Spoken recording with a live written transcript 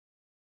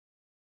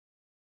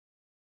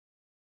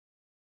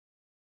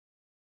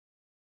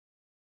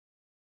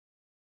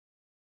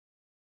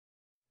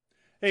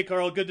Hey,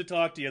 Carl, good to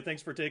talk to you.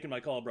 Thanks for taking my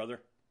call,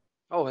 brother.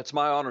 Oh, it's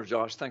my honor,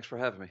 Josh. Thanks for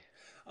having me.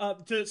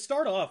 To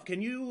start off,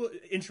 can you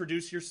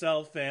introduce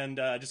yourself and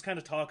just kind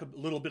of talk a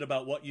little bit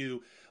about what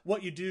you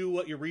do,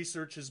 what your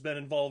research has been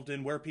involved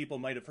in, where people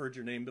might have heard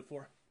your name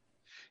before?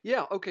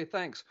 Yeah, okay,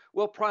 thanks.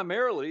 Well,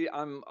 primarily,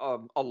 I'm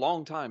a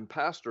longtime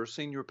pastor,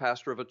 senior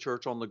pastor of a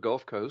church on the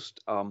Gulf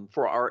Coast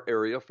for our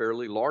area,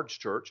 fairly large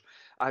church.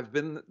 I've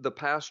been the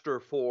pastor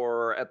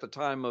for, at the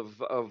time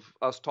of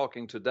us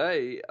talking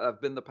today, I've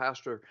been the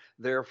pastor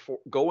there for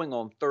going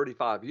on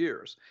 35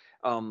 years.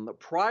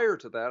 Prior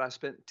to that, I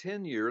spent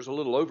 10 years, a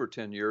little over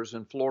 10 years,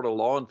 in Florida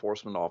law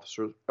enforcement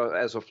officer,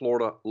 as a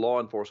Florida law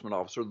enforcement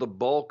officer. The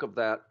bulk of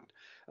that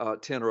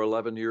 10 or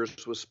 11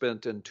 years was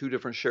spent in two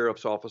different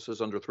sheriff's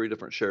offices under three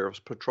different sheriffs,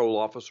 patrol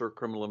officer,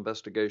 criminal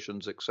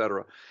investigations,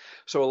 etc.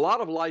 So a lot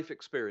of life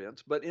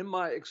experience. But in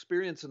my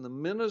experience in the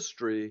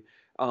ministry,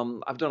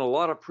 I've done a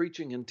lot of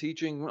preaching and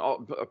teaching,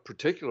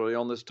 particularly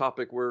on this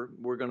topic we're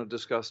going to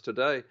discuss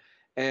today.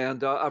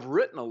 And I've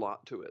written a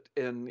lot to it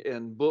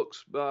in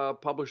books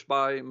published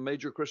by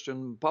major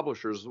Christian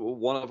publishers.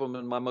 One of them,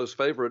 and my most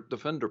favorite,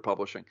 Defender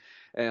Publishing,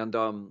 and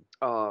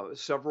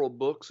several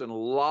books and a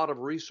lot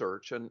of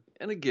research. And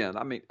again,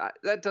 I mean,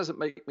 that doesn't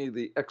make me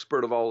the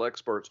expert of all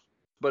experts,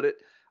 but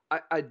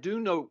I do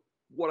know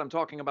what I'm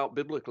talking about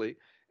biblically.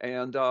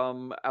 And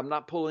I'm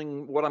not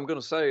pulling what I'm going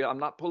to say. I'm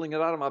not pulling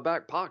it out of my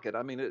back pocket.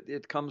 I mean,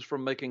 it comes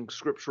from making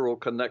scriptural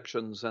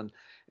connections and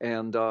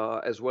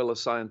as well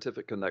as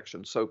scientific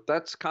connections. So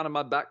that's kind of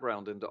my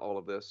background into all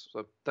of this.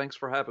 So thanks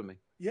for having me.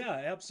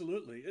 Yeah,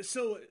 absolutely.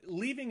 So,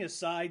 leaving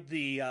aside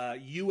the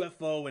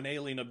UFO and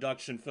alien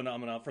abduction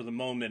phenomena for the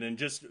moment and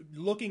just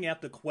looking at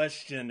the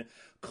question,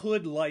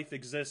 could life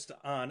exist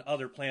on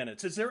other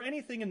planets? Is there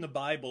anything in the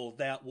Bible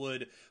that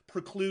would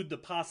preclude the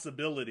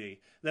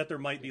possibility that there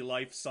might be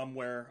life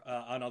somewhere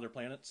on other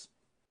planets?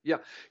 Yeah,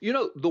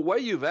 the way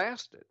you've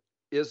asked it,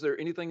 is there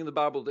anything in the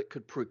Bible that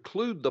could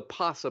preclude the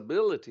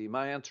possibility?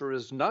 My answer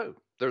is no.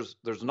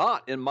 There's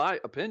not, in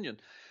my opinion.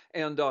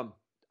 And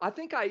I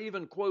think I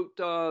even quote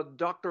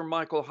Dr.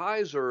 Michael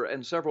Heiser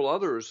and several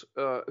others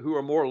who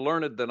are more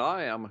learned than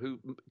I am, who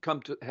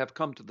have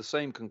come to the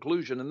same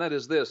conclusion, and that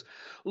is this.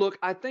 Look,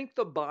 I think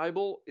the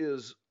Bible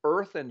is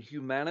Earth and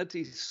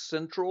humanity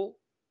central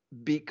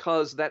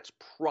because that's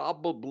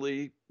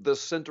probably the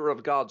center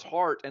of God's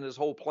heart and his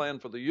whole plan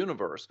for the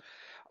universe.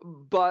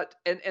 But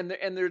and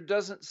there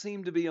doesn't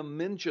seem to be a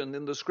mention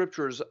in the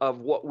scriptures of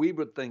what we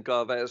would think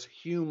of as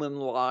human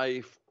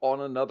life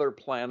on another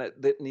planet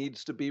that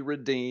needs to be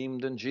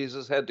redeemed, and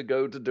Jesus had to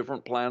go to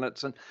different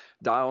planets and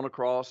die on a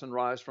cross and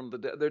rise from the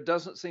dead. There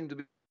doesn't seem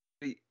to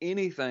be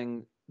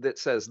anything that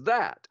says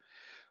that.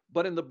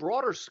 But in the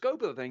broader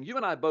scope of the thing, you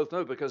and I both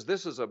know, because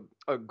this is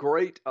a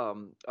great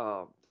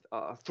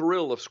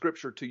thrill of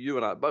scripture to you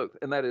and I both,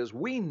 and that is,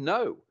 we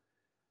know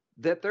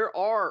that there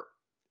are,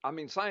 I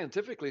mean,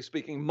 scientifically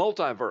speaking,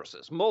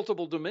 multiverses,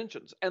 multiple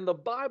dimensions. And the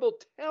Bible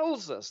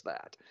tells us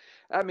that.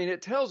 I mean,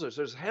 it tells us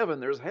there's heaven,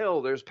 there's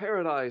hell, there's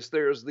paradise,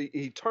 there's the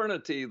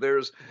eternity,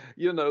 there's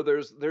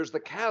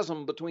the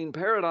chasm between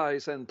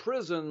paradise and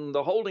prison,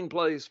 the holding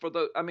place for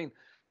the, I mean,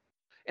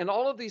 and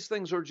all of these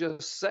things are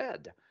just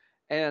said.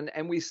 And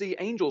we see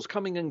angels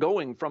coming and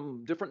going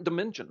from different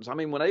dimensions. I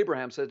mean, when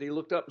Abraham said he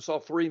looked up and saw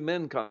three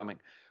men coming,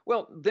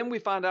 well, then we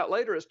find out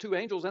later it's two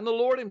angels and the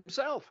Lord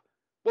himself.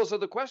 Well, so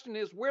the question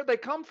is, where'd they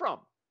come from?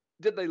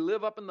 Did they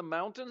live up in the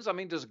mountains? I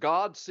mean, does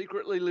God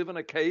secretly live in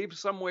a cave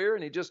somewhere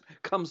and he just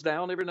comes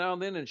down every now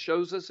and then and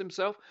shows us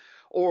himself?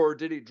 Or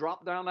did he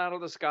drop down out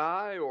of the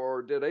sky?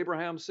 Or did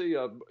Abraham see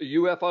a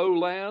UFO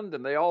land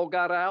and they all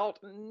got out?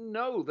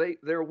 No,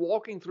 they're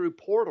walking through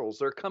portals.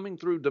 They're coming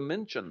through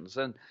dimensions.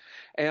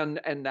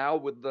 And now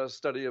with the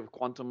study of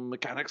quantum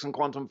mechanics and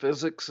quantum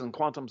physics and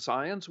quantum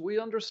science, we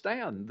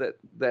understand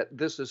that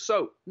this is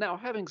so. Now,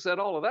 having said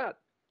all of that,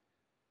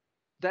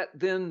 that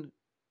then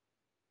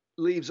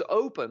leaves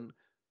open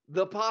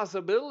the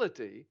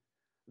possibility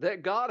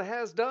that God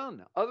has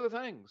done other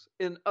things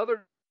in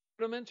other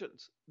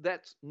dimensions.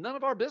 That's none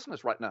of our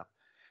business right now.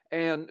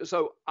 And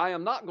so I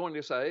am not going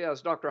to say,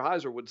 as Dr.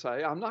 Heiser would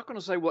say, I'm not going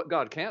to say what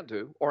God can't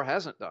do or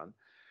hasn't done.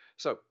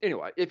 So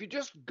anyway, if you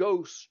just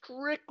go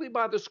strictly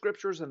by the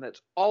scriptures and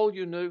that's all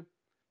you knew,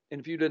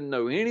 and if you didn't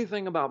know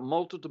anything about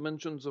multi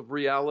dimensions of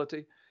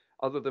reality,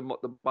 other than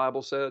what the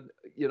Bible said,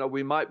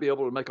 we might be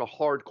able to make a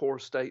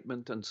hardcore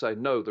statement and say,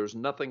 no, there's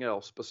nothing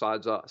else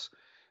besides us.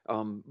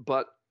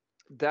 But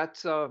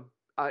that's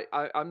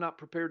I'm not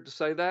prepared to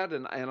say that,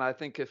 and I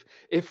think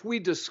if we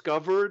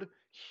discovered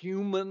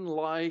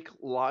human-like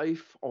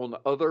life on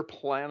other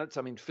planets,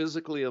 I mean,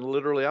 physically and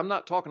literally, I'm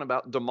not talking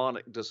about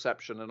demonic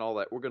deception and all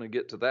that. We're going to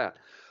get to that.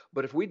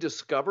 But if we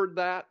discovered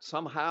that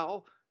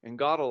somehow and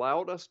God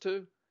allowed us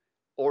to,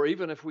 or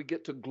even if we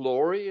get to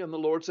glory and the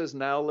Lord says,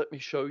 now let me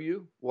show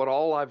you what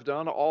all I've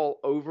done all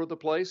over the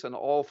place and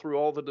all through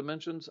all the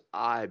dimensions,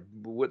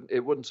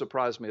 it wouldn't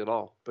surprise me at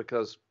all,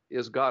 because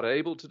is God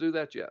able to do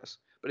that? Yes.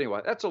 But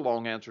anyway, that's a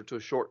long answer to a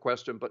short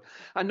question, but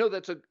I know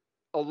that's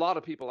a lot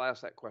of people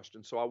ask that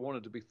question, so I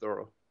wanted to be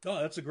thorough.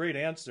 Oh, that's a great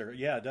answer.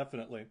 Yeah,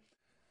 definitely.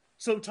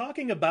 So,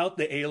 talking about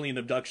the alien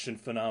abduction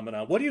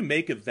phenomena, what do you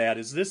make of that?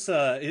 Is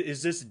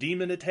this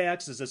demon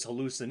attacks? Is this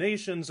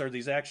hallucinations? Are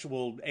these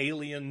actual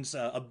aliens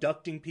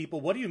abducting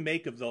people? What do you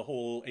make of the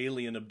whole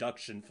alien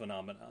abduction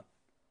phenomena?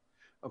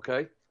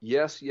 Okay.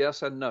 Yes,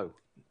 yes, and no.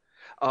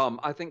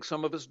 I think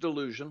some of it's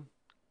delusion.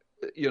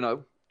 You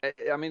know,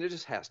 I mean, it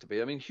just has to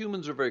be. I mean,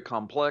 humans are very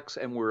complex,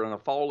 and we're in a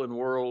fallen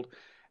world.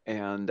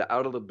 And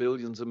out of the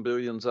billions and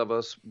billions of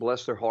us,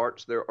 bless their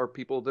hearts, there are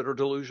people that are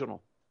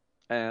delusional,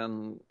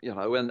 and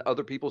and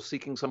other people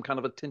seeking some kind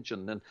of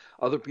attention, and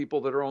other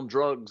people that are on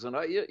drugs, and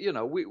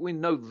we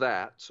know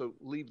that. So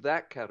leave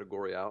that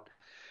category out.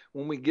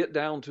 When we get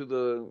down to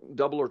the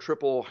double or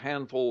triple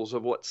handfuls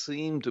of what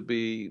seem to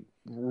be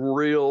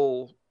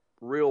real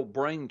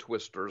brain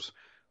twisters,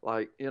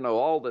 like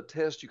all the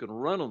tests you can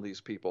run on these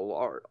people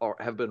are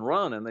have been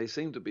run, and they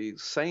seem to be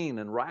sane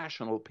and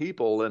rational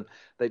people, and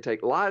they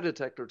take lie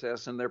detector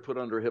tests, and they're put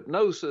under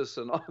hypnosis,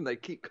 and they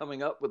keep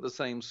coming up with the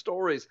same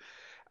stories.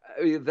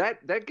 I mean,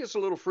 that gets a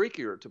little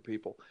freakier to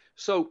people.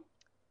 So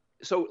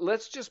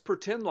let's just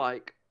pretend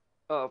like,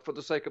 for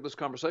the sake of this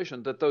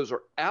conversation, that those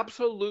are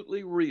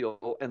absolutely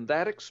real, and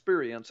that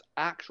experience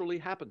actually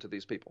happened to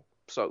these people.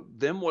 So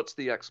then what's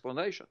the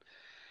explanation?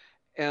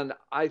 And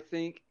I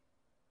think,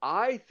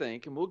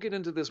 and we'll get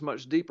into this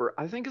much deeper,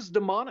 I think it's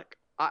demonic.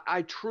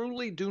 I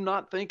truly do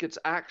not think it's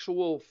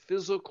actual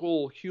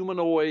physical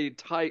humanoid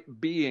type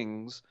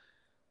beings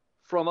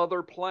from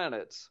other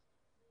planets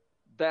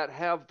that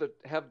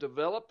have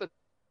developed the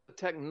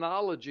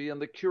technology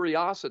and the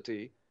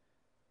curiosity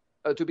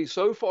to be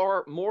so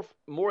far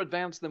more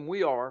advanced than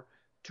we are,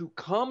 to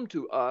come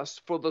to us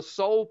for the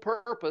sole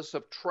purpose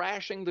of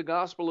trashing the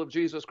gospel of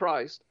Jesus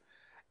Christ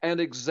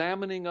and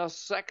examining us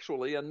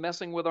sexually and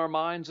messing with our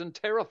minds and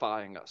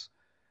terrifying us.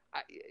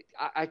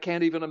 I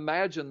can't even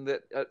imagine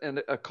that in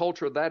a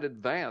culture that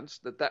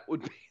advanced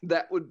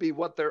that would be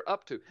what they're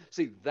up to.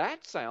 See,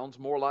 that sounds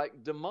more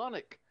like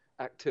demonic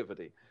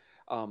activity.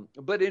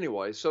 But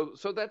anyway, so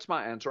that's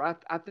my answer.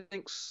 I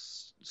think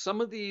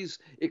some of these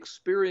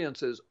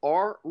experiences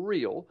are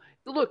real.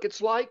 Look,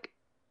 it's like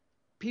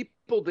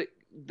people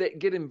that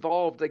get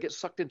involved, they get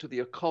sucked into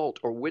the occult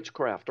or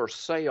witchcraft or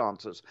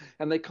seances,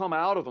 and they come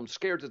out of them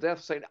scared to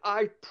death saying,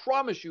 I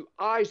promise you,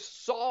 I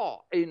saw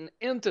an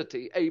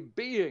entity, a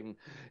being,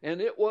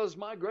 and it was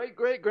my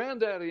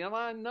great-great-granddaddy, and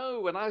I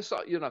know, and I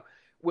saw,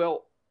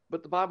 Well,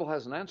 but the Bible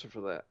has an answer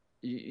for that.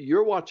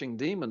 You're watching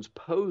demons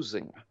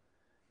posing.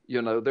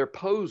 They're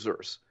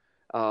posers.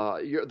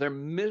 They're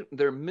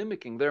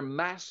mimicking. They're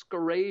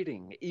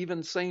masquerading.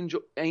 Even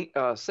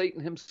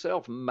Satan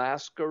himself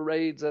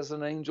masquerades as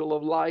an angel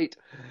of light.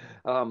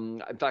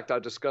 In fact, I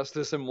discussed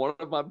this in one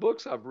of my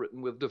books I've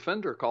written with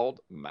Defender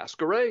called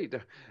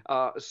Masquerade.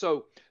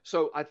 So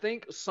I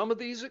think some of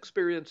these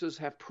experiences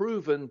have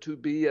proven to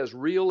be as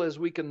real as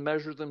we can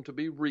measure them to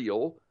be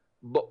real.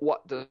 But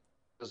what does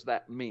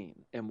that mean?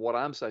 And what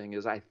I'm saying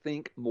is, I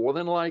think more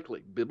than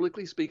likely,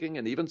 biblically speaking,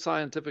 and even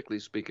scientifically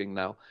speaking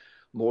now,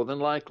 more than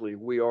likely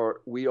we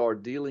are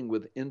dealing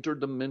with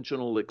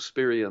interdimensional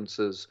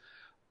experiences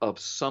of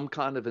some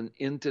kind of an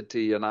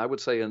entity, and I would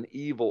say an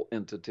evil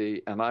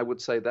entity, and I would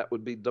say that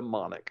would be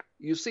demonic.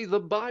 You see, the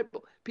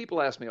Bible,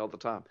 people ask me all the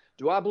time,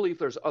 do I believe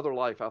there's other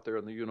life out there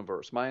in the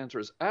universe? My answer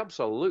is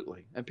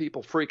absolutely, and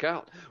people freak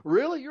out.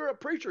 Really? You're a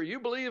preacher. You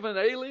believe in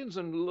aliens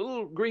and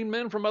little green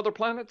men from other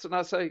planets? And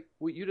I say,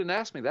 well, you didn't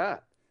ask me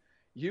that.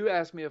 You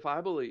asked me if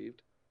I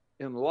believed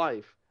in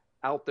life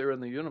out there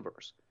in the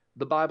universe.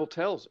 The Bible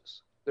tells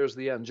us there's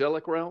the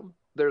angelic realm,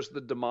 there's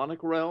the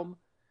demonic realm,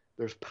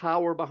 there's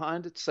power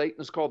behind it.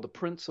 Satan is called the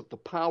prince of the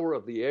power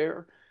of the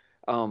air.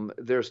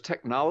 There's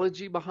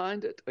technology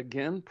behind it.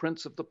 Again,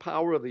 prince of the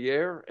power of the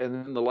air.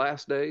 And in the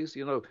last days,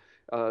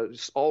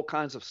 all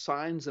kinds of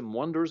signs and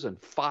wonders, and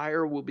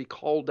fire will be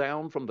called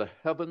down from the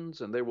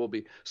heavens, and there will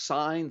be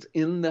signs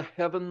in the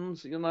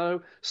heavens.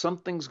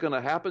 Something's going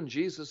to happen.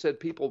 Jesus said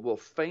people will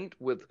faint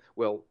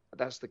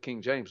that's the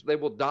King James. They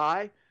will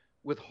die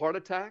with heart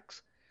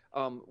attacks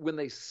when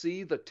they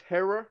see the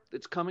terror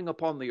that's coming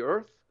upon the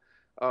earth.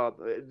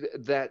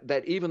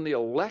 That even the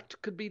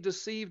elect could be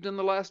deceived in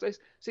the last days.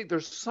 See,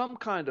 there's some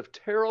kind of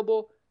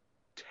terrible,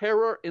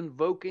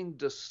 terror-invoking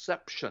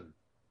deception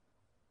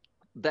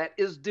that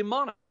is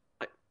demonic.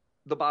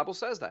 The Bible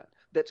says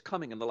that's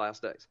coming in the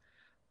last days.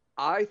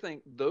 I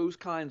think those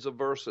kinds of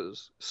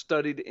verses,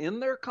 studied in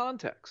their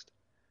context,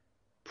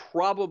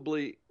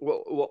 probably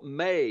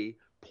may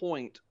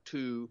point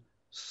to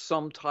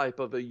some type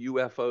of a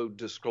UFO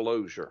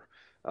disclosure.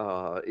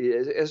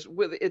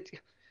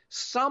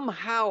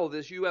 Somehow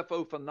this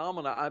UFO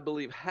phenomena, I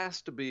believe,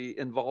 has to be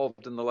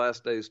involved in the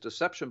last days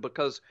deception,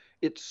 because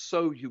it's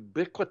so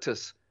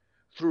ubiquitous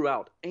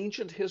throughout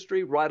ancient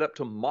history right up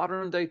to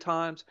modern day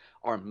times.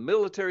 Our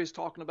military's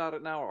talking about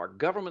it now. Our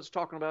government's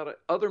talking about it.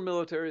 Other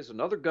militaries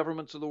and other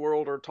governments of the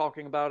world are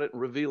talking about it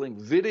and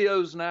revealing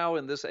videos now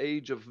in this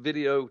age of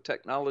video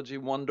technology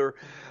wonder.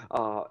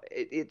 How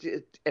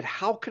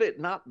could it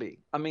not be?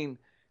 I mean,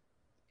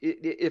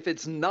 if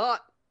it's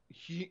not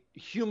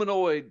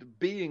humanoid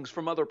beings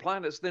from other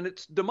planets, then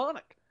it's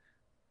demonic.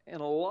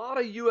 And a lot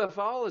of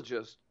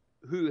ufologists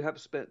who have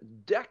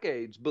spent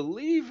decades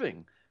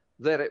believing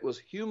that it was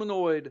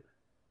humanoid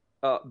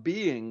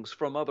beings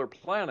from other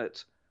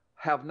planets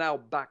have now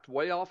backed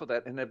way off of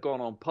that and have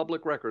gone on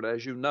public record,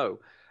 as you know,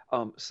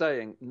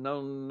 saying,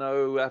 no,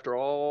 no, after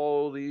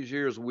all these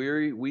years,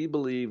 we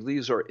believe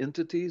these are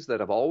entities that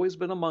have always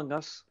been among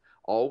us,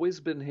 always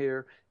been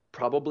here,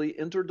 probably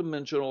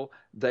interdimensional.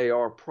 They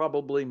are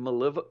probably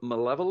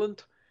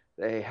malevolent.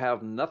 They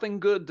have nothing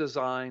good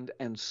designed,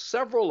 and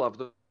several of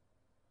them,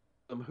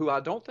 who I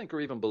don't think are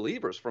even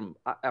believers from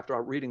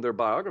after reading their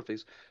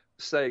biographies,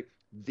 say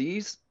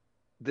this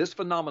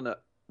phenomena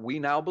we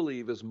now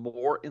believe is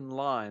more in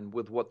line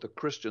with what the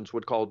Christians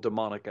would call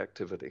demonic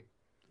activity.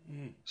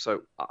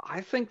 So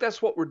I think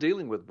that's what we're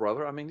dealing with,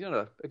 brother. I mean,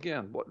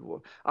 again,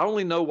 I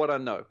only know what I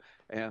know,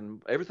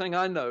 and everything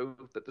I know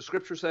that the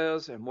Scripture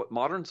says and what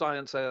modern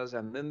science says,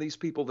 and then these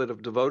people that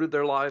have devoted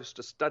their lives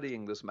to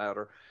studying this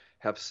matter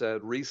have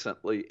said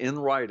recently in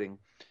writing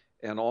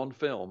and on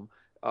film.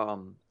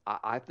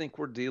 I think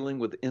we're dealing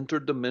with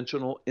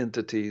interdimensional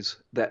entities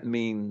that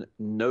mean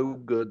no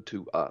good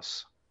to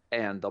us.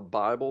 And the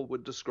Bible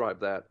would describe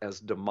that as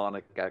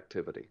demonic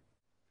activity.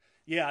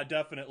 Yeah,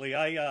 definitely.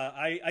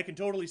 I can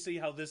totally see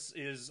how this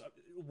is,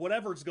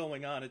 whatever's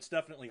going on, it's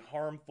definitely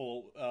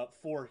harmful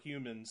for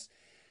humans.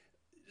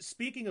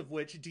 Speaking of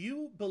which, do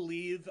you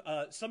believe,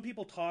 some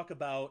people talk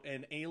about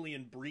an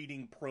alien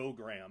breeding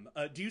program.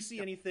 Do you see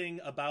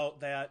anything about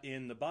that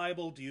in the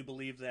Bible? Do you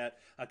believe that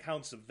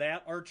accounts of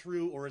that are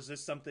true, or is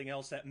this something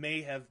else that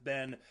may have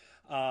been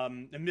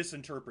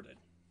misinterpreted?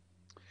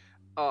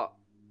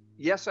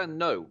 Yes and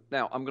no.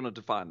 Now, I'm going to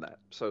define that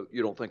so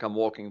you don't think I'm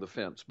walking the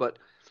fence. But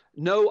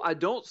no, I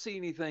don't see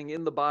anything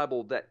in the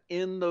Bible that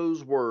in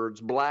those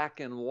words, black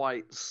and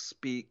white,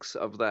 speaks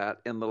of that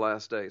in the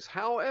last days.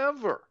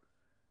 However,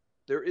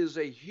 there is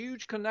a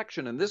huge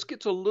connection, and this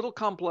gets a little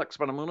complex,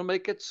 but I'm going to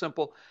make it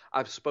simple.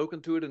 I've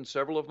spoken to it in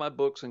several of my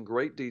books in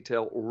great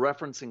detail,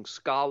 referencing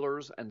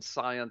scholars and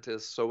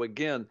scientists. So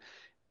again,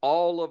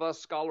 all of us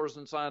scholars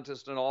and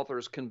scientists and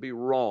authors can be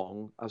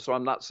wrong. So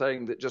I'm not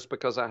saying that just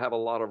because I have a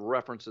lot of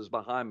references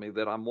behind me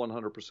that I'm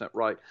 100%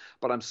 right.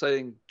 But I'm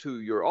saying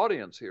to your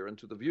audience here and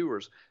to the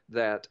viewers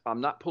that I'm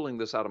not pulling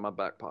this out of my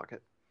back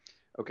pocket.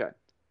 Okay.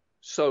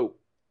 So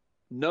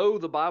no,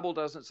 the Bible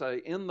doesn't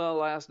say in the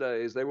last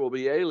days there will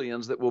be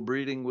aliens that will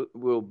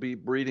be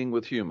breeding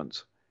with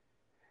humans.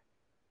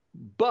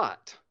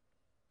 But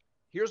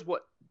here's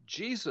what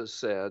Jesus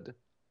said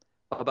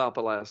about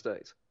the last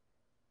days.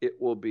 It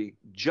will be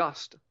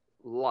just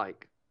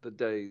like the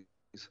days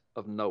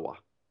of Noah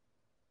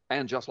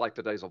and just like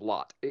the days of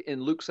Lot.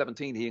 In Luke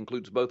 17, he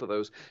includes both of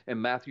those.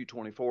 In Matthew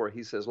 24,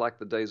 he says like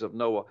the days of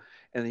Noah,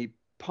 and he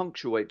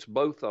punctuates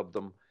both of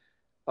them.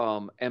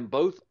 And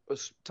both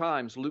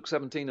times, Luke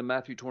 17 and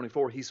Matthew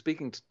 24, he's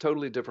speaking to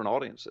totally different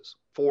audiences,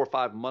 4 or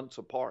 5 months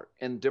apart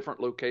in different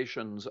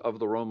locations of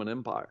the Roman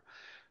Empire.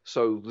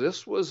 So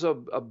this was a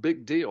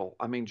big deal.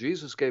 I mean,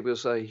 Jesus gave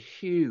us a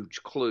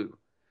huge clue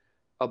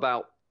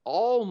about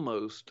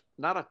almost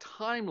not a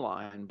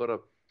timeline,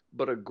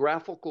 but a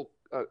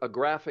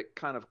graphic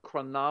kind of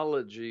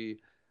chronology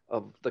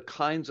of the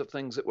kinds of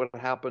things that would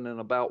happen and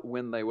about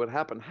when they would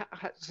happen.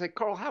 Say,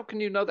 Carl, how can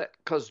you know that?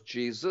 Because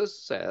Jesus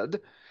said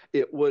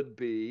it would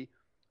be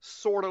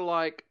sort of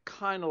like,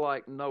 kind of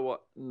like Noah.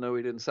 No,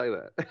 he didn't say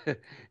that.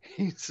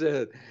 He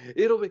said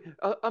it'll be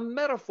a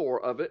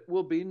metaphor of it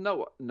will be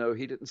Noah. No,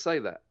 he didn't say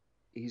that.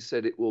 He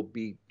said it will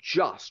be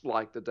just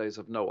like the days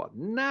of Noah.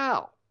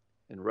 Now,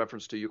 in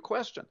reference to your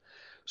question.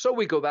 So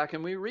we go back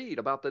and we read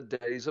about the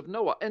days of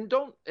Noah. And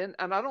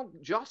I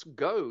don't just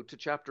go to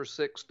chapter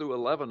 6 through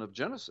 11 of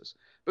Genesis,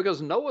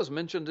 because Noah's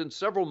mentioned in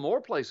several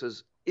more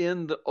places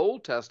in the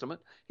Old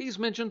Testament. He's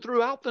mentioned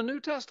throughout the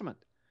New Testament.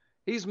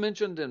 He's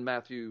mentioned in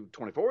Matthew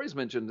 24, he's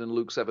mentioned in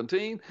Luke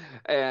 17,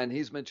 and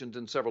he's mentioned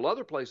in several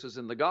other places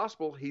in the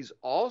gospel. He's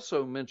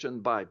also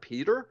mentioned by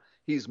Peter.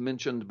 He's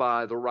mentioned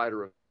by the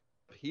writer of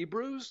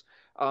Hebrews.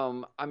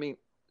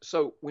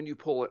 So when you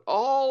pull it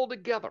all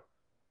together,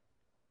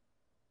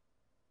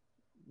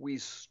 we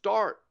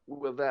start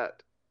with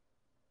that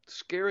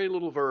scary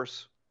little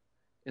verse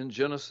in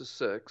Genesis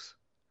 6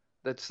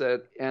 that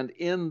said, and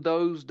in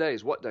those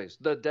days, what days?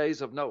 The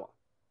days of Noah.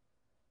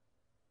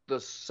 The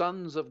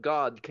sons of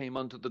God came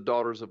unto the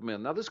daughters of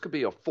men. Now, this could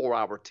be a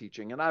 4-hour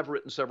teaching, and I've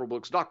written several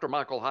books. Dr.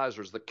 Michael Heiser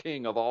is the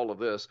king of all of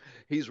this.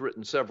 He's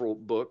written several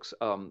books,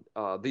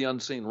 The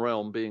Unseen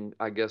Realm being,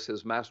 I guess,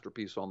 his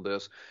masterpiece on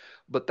this.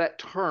 But that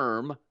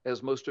term,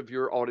 as most of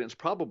your audience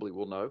probably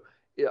will know,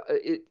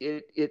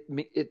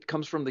 it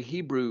comes from the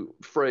Hebrew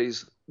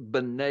phrase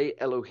B'nai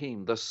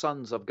Elohim, the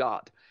sons of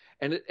God.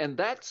 And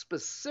that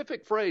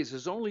specific phrase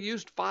is only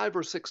used 5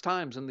 or 6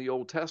 times in the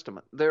Old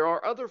Testament. There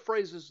are other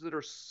phrases that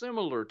are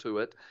similar to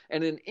it.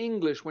 And in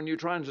English, when you're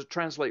trying to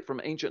translate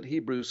from ancient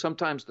Hebrew,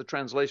 sometimes the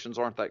translations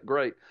aren't that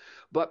great.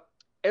 But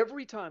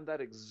every time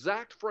that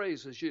exact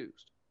phrase is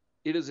used,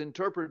 it is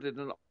interpreted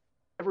in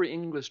every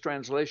English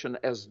translation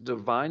as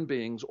divine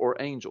beings or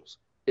angels,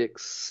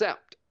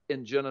 except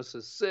in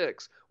Genesis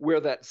 6, where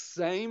that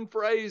same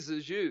phrase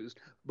is used,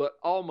 but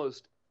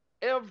almost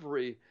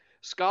every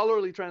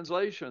scholarly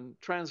translation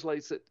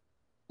translates it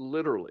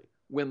literally.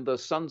 When the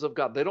sons of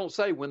God, they don't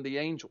say when the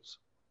angels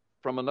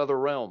from another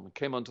realm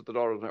came unto the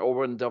daughter of man, or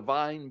when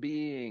divine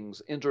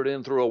beings entered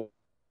in through a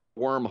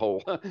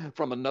wormhole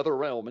from another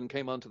realm and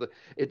came unto the,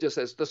 it just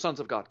says the sons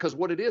of God. Because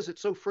what it is,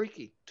 it's so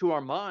freaky to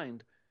our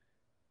mind,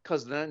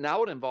 because then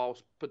now it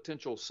involves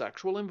potential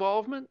sexual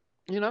involvement,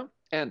 and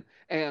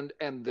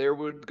there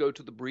would go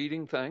to the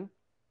breeding thing,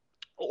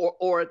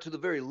 or to the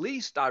very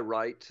least, I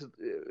write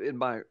in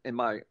my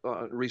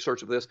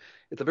research of this,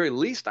 at the very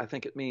least, I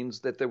think it means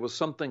that there was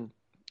something.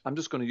 I'm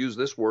just going to use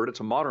this word. It's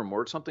a modern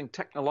word. Something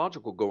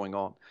technological going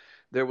on.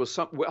 There was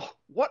some. Well,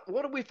 what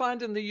do we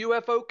find in the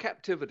UFO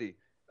captivity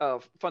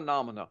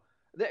phenomena?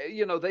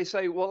 They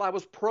say, well, I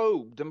was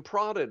probed and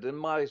prodded, and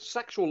my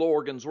sexual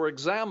organs were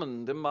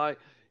examined, and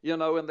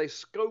and they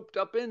scoped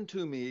up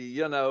into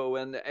me,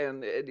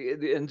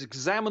 and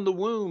examined the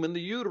womb and the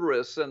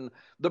uterus and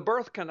the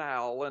birth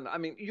canal. And I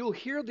mean, you'll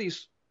hear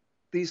these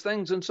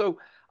things. And so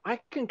I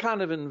can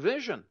kind of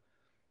envision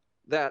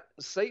that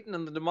Satan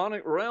and the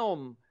demonic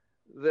realm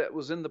that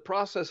was in the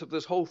process of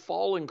this whole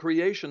fallen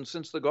creation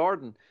since the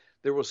garden,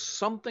 there was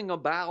something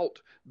about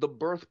the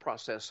birth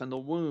process and the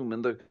womb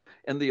and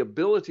the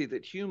ability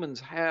that humans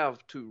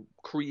have to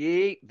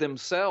create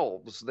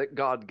themselves that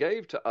God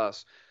gave to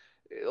us,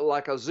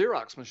 like a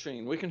Xerox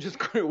machine. We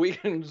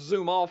can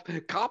zoom off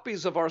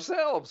copies of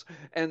ourselves,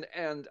 and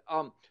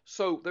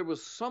so there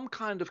was some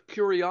kind of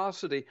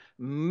curiosity,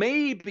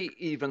 maybe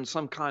even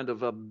some kind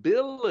of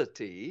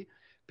ability.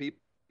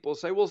 People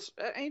say, well,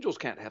 angels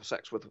can't have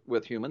sex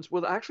with humans.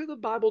 Well, actually, the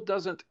Bible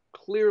doesn't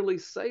clearly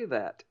say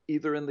that,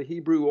 either in the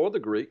Hebrew or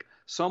the Greek.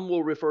 Some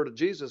will refer to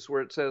Jesus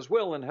where it says,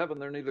 well, in heaven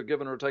they're neither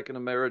given or taken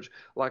in marriage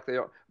like they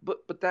are.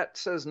 But that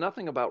says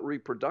nothing about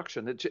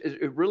reproduction.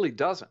 It really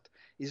doesn't.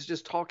 He's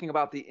just talking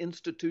about the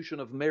institution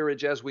of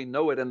marriage as we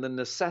know it, and the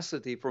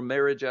necessity for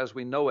marriage as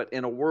we know it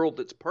in a world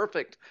that's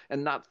perfect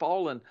and not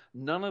fallen.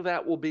 None of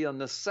that will be a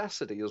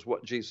necessity, is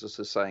what Jesus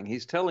is saying.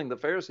 He's telling the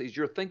Pharisees,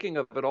 you're thinking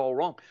of it all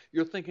wrong.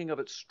 You're thinking of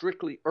it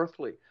strictly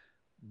earthly.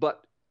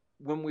 But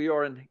when we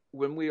are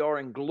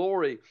in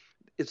glory,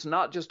 it's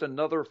not just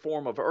another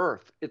form of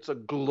earth. It's a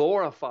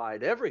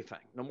glorified everything.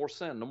 No more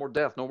sin, no more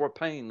death, no more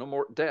pain, no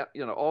more death,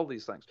 all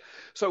these things.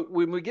 So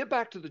when we get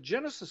back to the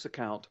Genesis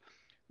account,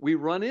 we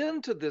run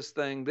into this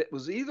thing that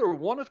was either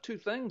one of two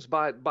things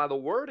by the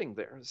wording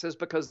there. It says,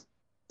 because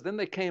then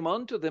they came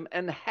unto them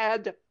and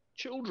had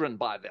children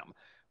by them.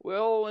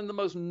 Well, in the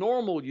most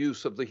normal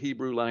use of the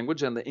Hebrew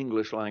language and the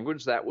English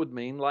language, that would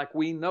mean like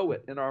we know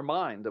it in our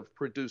mind of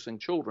producing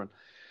children.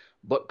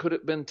 But could it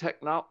have been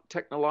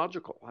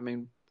technological? I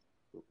mean,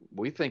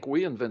 we think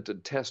we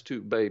invented test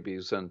tube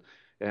babies and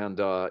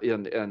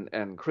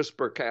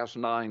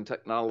CRISPR-Cas9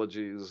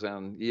 technologies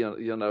and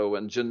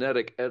and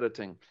genetic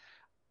editing.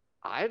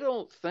 I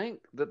don't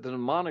think that the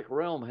demonic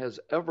realm has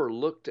ever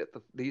looked at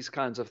these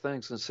kinds of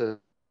things and says,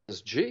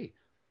 gee,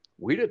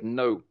 we didn't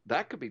know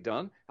that could be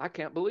done. I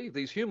can't believe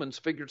these humans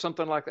figured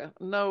something like that.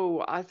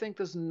 No, I think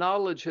this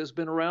knowledge has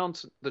been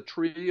around, the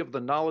tree of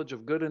the knowledge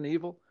of good and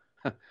evil.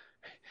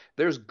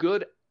 There's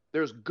good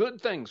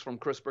things from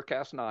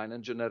CRISPR-Cas9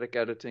 and genetic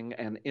editing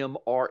and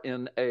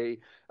mRNA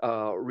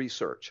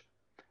research,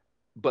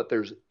 but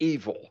there's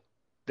evil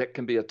that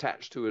can be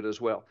attached to it as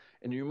well.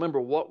 And you remember,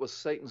 what was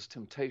Satan's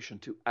temptation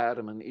to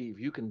Adam and Eve?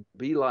 You can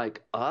be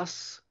like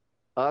us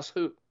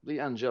who, the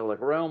angelic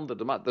realm,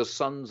 the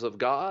sons of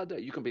God.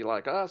 You can be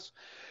like us.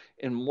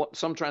 And what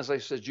some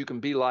translation says, you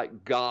can be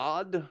like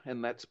God,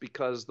 and that's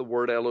because the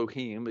word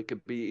Elohim, it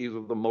could be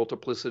either the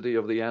multiplicity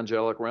of the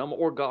angelic realm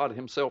or God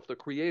himself, the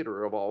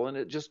creator of all, and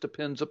it just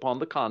depends upon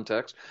the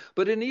context.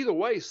 But in either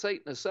way,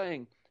 Satan is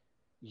saying,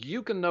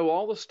 you can know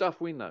all the stuff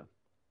we know,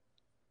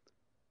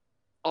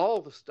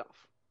 all the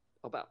stuff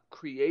about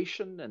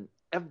creation and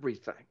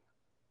everything,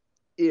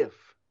 if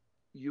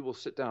you will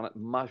sit down at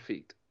my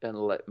feet and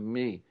let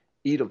me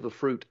eat of the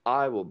fruit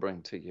I will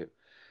bring to you.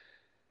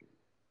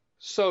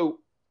 So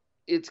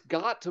it's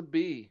got to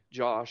be,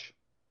 Josh,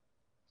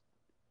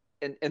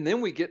 and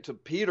then we get to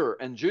Peter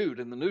and Jude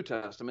in the New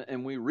Testament,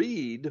 and we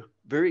read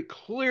very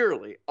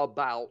clearly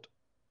about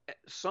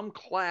some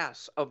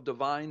class of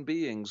divine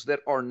beings that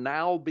are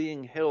now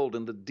being held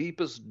in the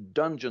deepest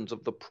dungeons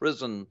of the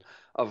prison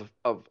of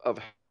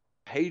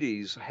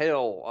Hades,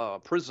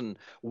 hell, prison,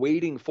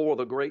 waiting for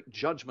the great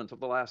judgment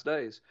of the last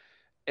days.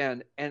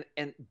 And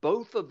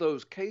both of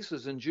those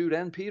cases in Jude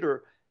and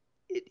Peter,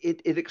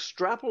 it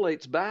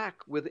extrapolates back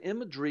with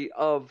imagery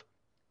of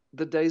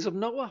the days of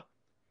Noah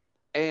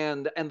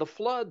and the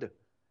flood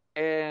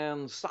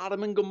and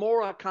Sodom and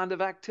Gomorrah kind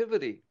of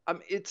activity.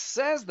 It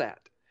says that.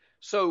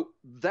 So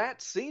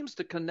that seems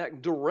to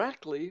connect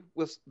directly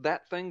with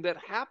that thing that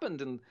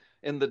happened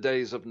in the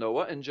days of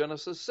Noah in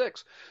Genesis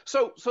 6.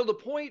 So the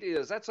point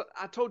is, I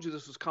told you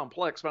this was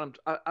complex, but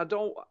I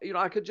don't,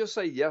 I could just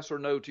say yes or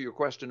no to your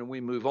question and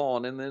we move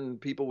on, and then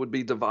people would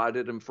be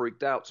divided and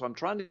freaked out. So I'm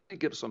trying to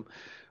give some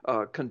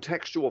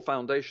contextual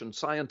foundation,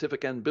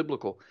 scientific and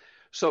biblical.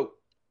 So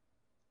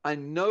I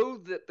know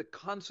that the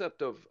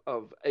concept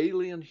of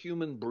alien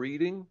human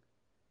breeding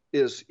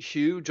is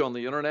huge on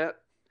the internet,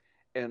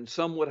 and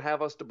some would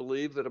have us to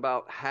believe that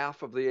about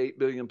half of the 8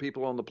 billion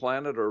people on the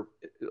planet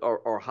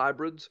are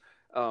hybrids,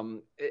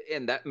 and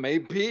that may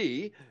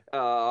be,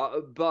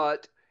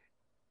 but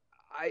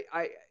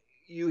I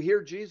you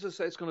hear Jesus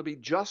say it's going to be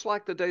just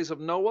like the days of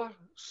Noah.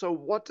 So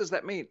what does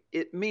that mean?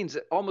 It means,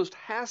 it almost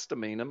has to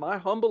mean, in my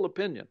humble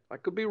opinion, I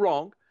could be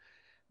wrong,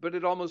 but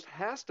it almost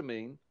has to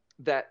mean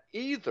that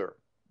either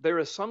there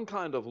is some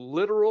kind of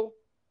literal,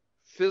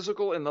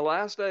 physical, in the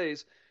last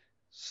days,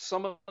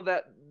 some of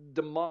that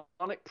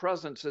demonic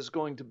presence is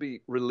going to be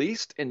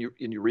released. And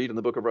you read in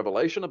the book of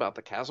Revelation about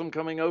the chasm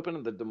coming open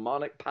and the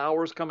demonic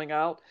powers coming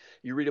out.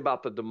 You read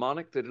about the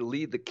demonic that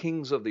lead the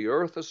kings of the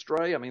earth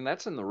astray. I mean,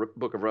 that's in the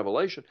book of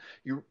Revelation.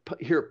 You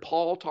hear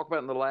Paul talk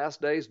about in the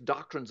last days,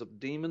 doctrines of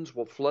demons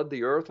will flood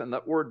the earth. And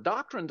that word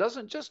doctrine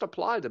doesn't just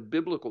apply to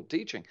biblical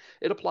teaching.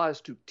 It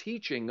applies to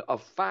teaching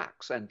of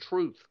facts and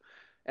truth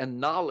and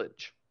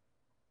knowledge.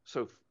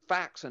 So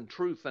facts and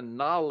truth and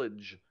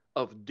knowledge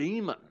of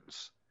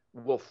demons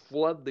will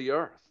flood the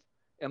earth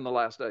in the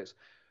last days.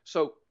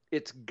 So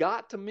it's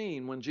got to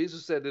mean, when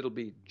Jesus said it'll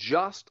be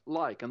just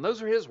like, and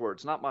those are his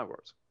words, not my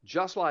words.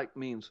 Just like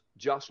means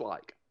just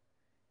like.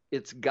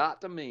 It's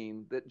got to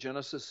mean that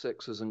Genesis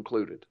 6 is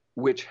included,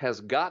 which has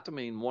got to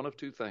mean one of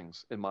two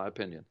things, in my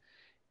opinion.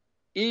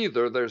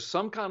 Either there's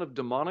some kind of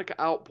demonic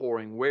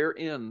outpouring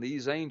wherein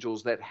these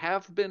angels that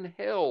have been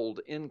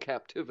held in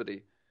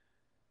captivity.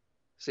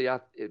 See,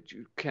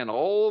 can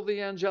all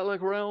the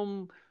angelic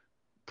realm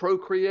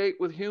procreate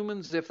with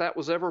humans, if that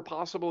was ever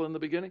possible in the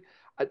beginning?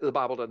 The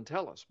Bible doesn't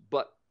tell us.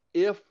 But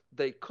if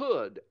they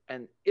could,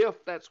 and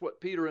if that's what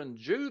Peter and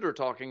Jude are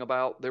talking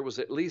about, there was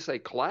at least a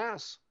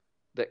class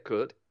that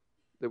could.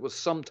 There was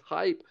some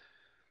type.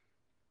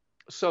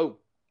 So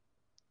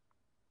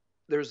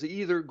there's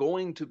either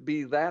going to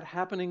be that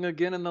happening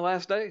again in the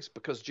last days,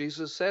 because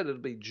Jesus said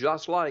it'll be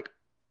just like,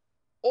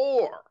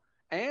 or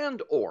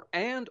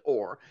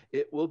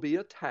it will be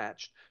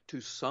attached to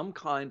some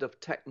kind of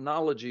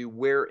technology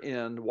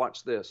wherein,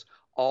 watch this,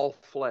 all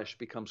flesh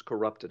becomes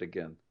corrupted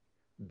again.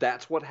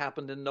 That's what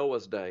happened in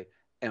Noah's day.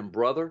 And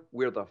brother,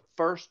 we're the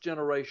first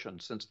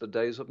generation since the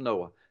days of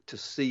Noah to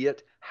see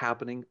it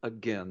happening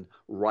again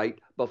right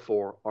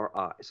before our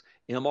eyes.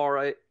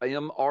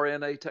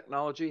 mRNA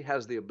technology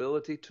has the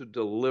ability to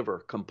deliver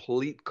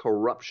complete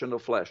corruption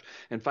of flesh.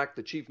 In fact,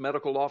 the chief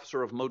medical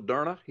officer of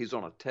Moderna, he's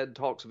on a TED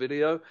Talks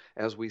video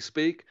as we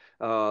speak.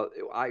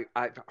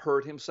 I've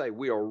heard him say,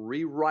 we are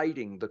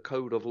rewriting the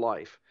code of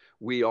life.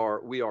 We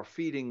are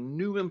feeding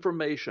new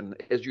information,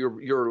 as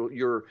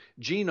your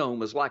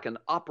genome is like an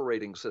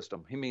operating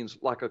system. He means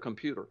like a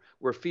computer.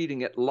 We're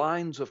feeding it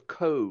lines of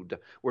code.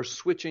 We're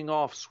switching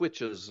off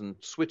switches and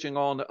switching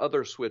on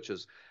other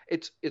switches.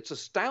 It's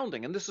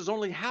astounding. And this has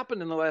only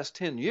happened in the last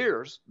 10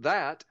 years,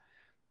 that.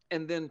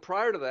 And then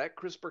prior to that,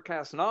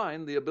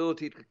 CRISPR-Cas9, the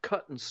ability to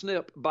cut and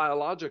snip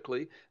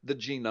biologically the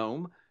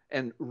genome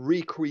and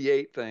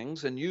recreate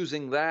things, and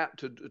using that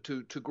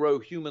to grow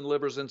human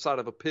livers inside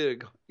of a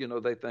pig,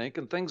 they think,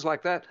 and things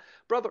like that.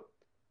 Brother,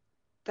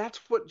 that's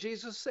what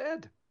Jesus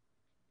said.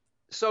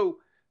 So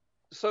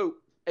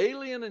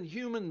alien and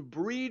human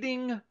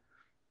breeding,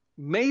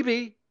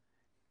 maybe,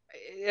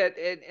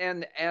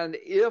 and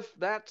if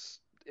that's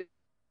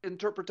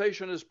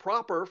interpretation is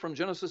proper from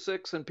Genesis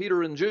 6 and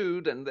Peter and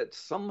Jude, and that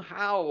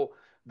somehow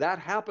that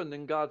happened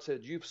and God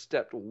said, you've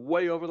stepped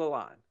way over the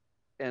line,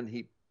 and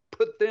he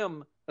put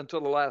them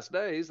until the last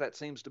days, that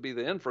seems to be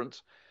the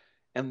inference.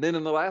 And then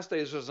in the last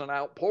days, there's an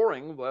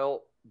outpouring.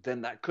 Well,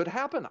 then that could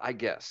happen, I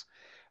guess.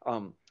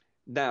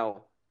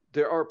 Now,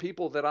 there are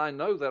people that I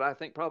know that I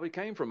think probably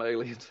came from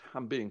aliens.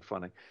 I'm being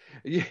funny.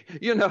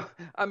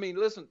 I mean,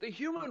 listen, the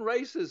human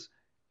race is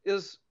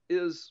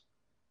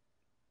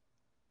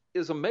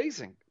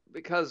amazing,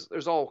 because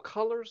there's all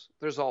colors,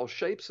 there's all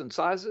shapes and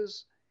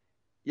sizes,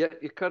 yet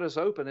you cut us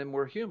open and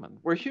we're human.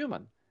 We're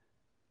human,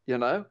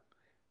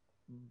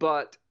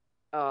 But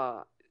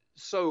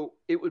so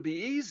it would be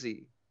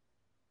easy,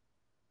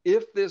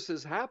 if this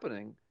is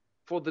happening,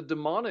 for the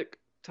demonic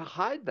to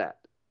hide that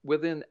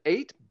within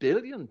 8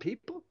 billion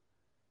people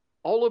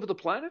all over the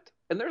planet.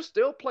 And there's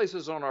still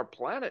places on our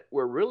planet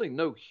where really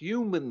no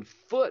human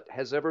foot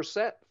has ever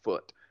set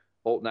foot.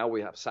 Well, now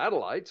we have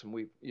satellites,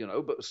 and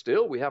but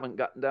still we haven't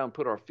gotten down,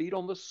 put our feet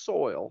on the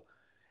soil,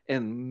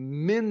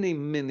 and many,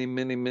 many,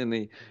 many,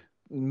 many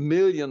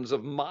millions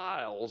of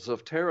miles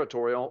of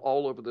territory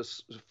all over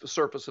this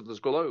surface of this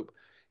globe.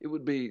 It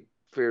would be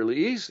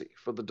fairly easy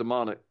for the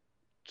demonic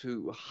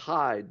to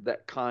hide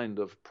that kind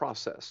of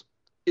process,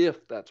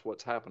 if that's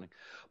what's happening.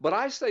 But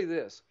I say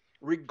this,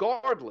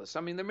 regardless,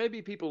 I mean, there may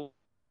be people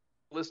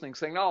listening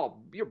saying, oh,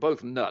 you're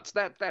both nuts.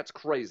 That's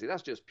crazy.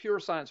 That's just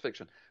pure science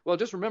fiction. Well,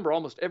 just remember,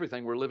 almost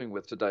everything we're living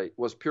with today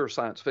was pure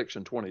science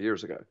fiction 20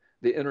 years ago,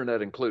 the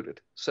internet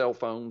included, cell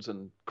phones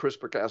and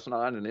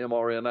CRISPR-Cas9 and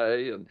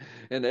mRNA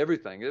and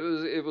everything.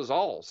 It was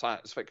all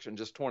science fiction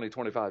just 20,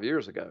 25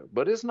 years ago,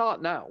 but it's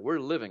not now. We're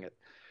living it.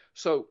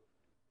 So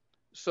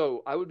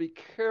I would be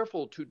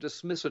careful to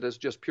dismiss it as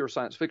just pure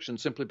science fiction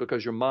simply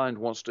because your mind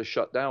wants to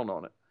shut down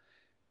on it.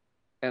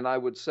 And I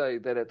would say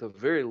that at the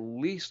very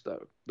least,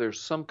 though, there's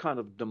some kind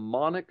of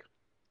demonic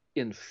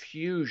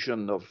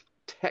infusion of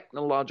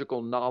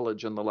technological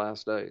knowledge in the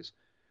last days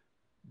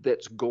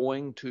that's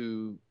going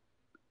to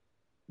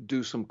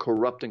do some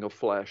corrupting of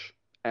flesh,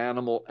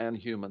 animal and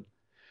human.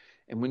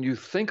 And when you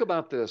think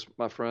about this,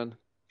 my friend,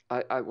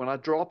 when I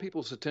draw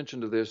people's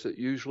attention to this, it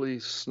usually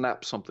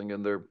snaps something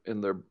in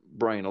their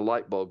brain. A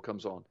light bulb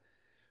comes on.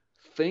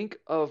 Think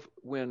of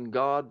when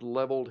God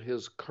leveled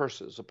his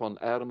curses upon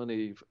Adam and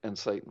Eve and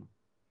Satan.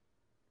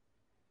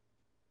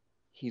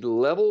 He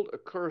leveled a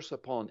curse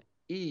upon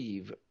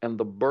Eve and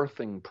the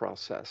birthing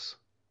process.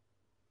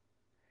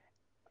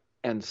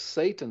 And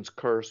Satan's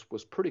curse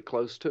was pretty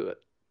close to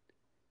it.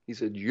 He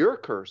said, your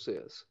curse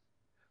is,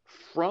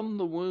 from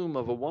the womb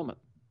of a woman,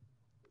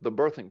 the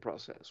birthing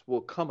process,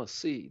 will come a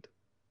seed,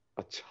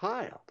 a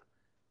child.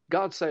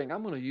 God's saying,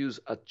 I'm going to use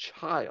a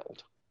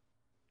child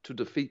to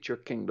defeat your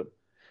kingdom.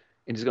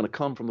 And he's going to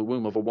come from the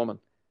womb of a woman.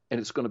 And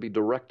it's going to be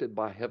directed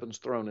by heaven's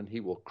throne, and he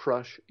will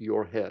crush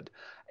your head.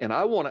 And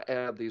I want to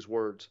add these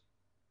words.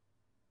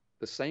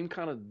 The same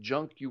kind of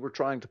junk you were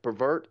trying to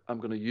pervert, I'm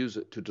going to use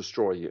it to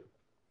destroy you.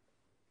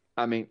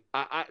 I mean,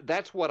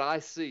 that's what I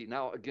see.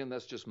 Now, again,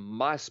 that's just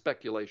my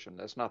speculation.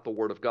 That's not the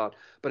word of God.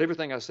 But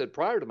everything I said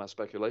prior to my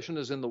speculation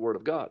is in the word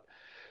of God.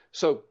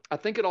 So I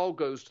think it all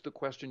goes to the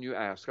question you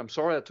asked. I'm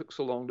sorry I took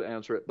so long to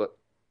answer it,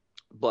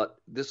 but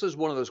this is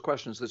one of those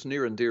questions that's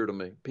near and dear to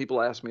me.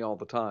 People ask me all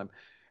the time.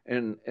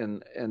 And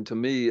to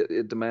me,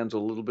 it demands a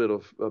little bit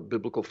of a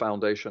biblical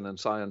foundation and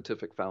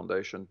scientific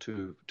foundation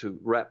to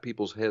wrap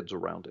people's heads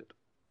around it.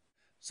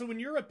 So in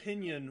your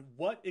opinion,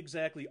 what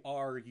exactly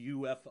are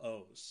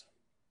UFOs?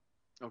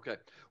 Okay.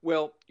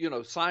 Well,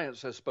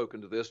 science has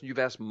spoken to this, and you've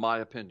asked my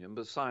opinion,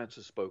 but science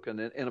has spoken.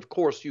 And of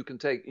course, you can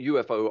take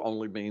UFO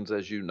only means,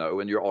 as you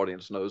know, and your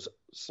audience knows,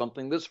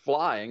 something that's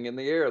flying in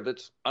the air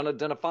that's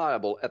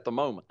unidentifiable at the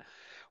moment.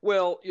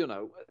 Well,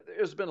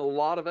 there's been a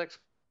lot of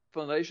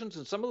explanations,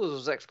 and some of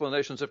those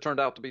explanations have turned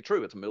out to be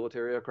true. It's a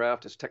military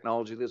aircraft, it's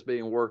technology that's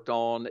being worked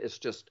on, it's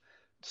just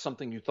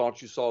something you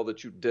thought you saw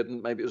that you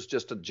didn't. Maybe it was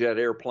just a jet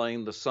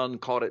airplane. The sun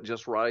caught it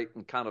just right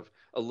and kind of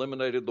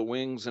eliminated the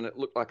wings, and it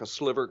looked like a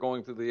sliver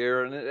going through the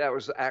air. And that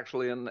was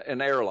actually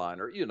an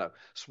airliner,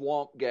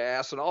 swamp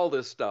gas and all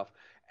this stuff.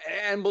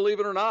 And believe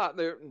it or not,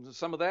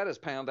 some of that has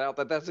panned out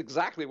that's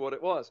exactly what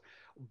it was.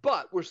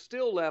 But we're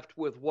still left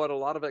with what a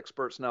lot of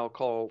experts now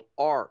call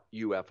are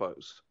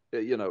UFOs,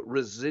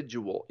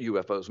 residual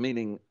UFOs,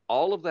 meaning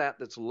all of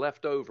that's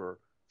left over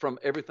from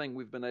everything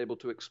we've been able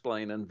to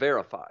explain and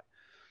verify.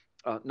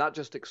 Not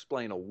just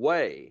explain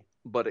away,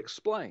 but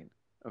explain.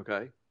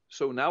 Okay,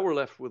 so now we're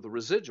left with the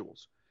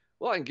residuals.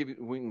 Well,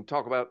 we can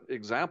talk about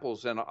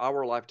examples in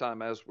our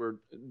lifetime as we're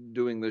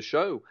doing this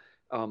show.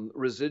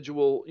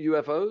 Residual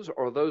UFOs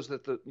are those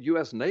that the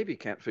U.S. Navy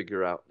can't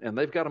figure out, and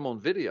they've got them on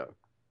video.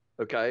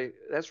 Okay,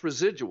 that's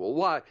residual.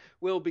 Why?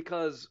 Well,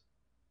 because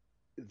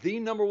the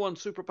number one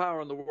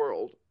superpower in the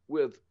world,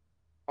 with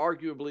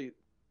arguably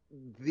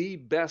the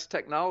best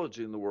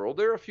technology in the world.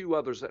 There are a few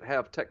others that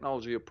have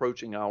technology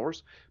approaching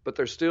ours, but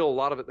there's still a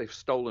lot of it they've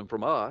stolen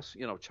from us,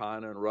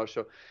 China and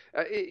Russia,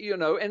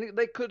 and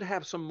they could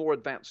have some more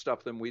advanced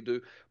stuff than we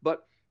do.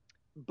 But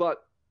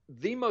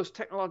the most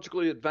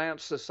technologically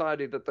advanced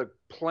society that the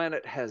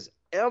planet has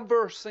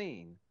ever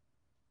seen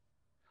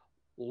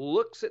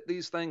looks at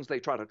these things.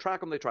 They try to track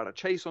them. They try to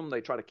chase them.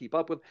 They try to keep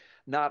up with.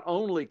 Not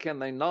only can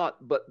they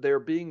not, but they're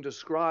being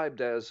described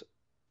as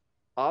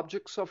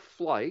objects of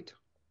flight.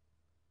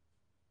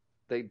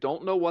 They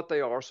don't know what they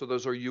are, so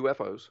those are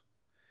UFOs,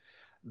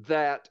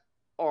 that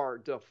are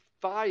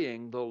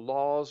defying the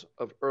laws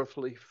of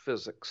earthly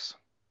physics.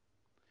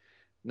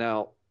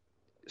 Now,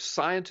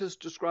 scientists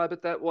describe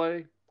it that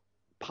way.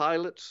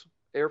 Pilots,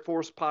 Air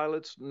Force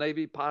pilots,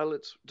 Navy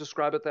pilots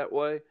describe it that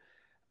way.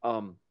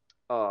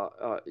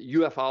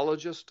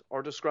 Ufologists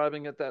are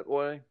describing it that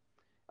way.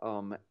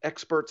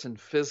 Experts in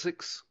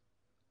physics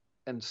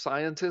and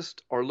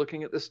scientists are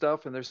looking at this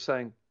stuff, and they're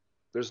saying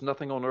there's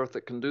nothing on earth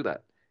that can do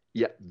that.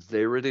 Yet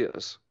there it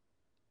is.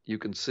 You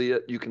can see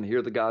it. You can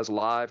hear the guys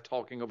live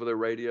talking over their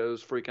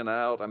radios, freaking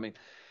out. I mean,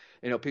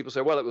 people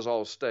say, well, it was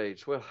all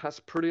staged. Well, that's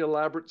pretty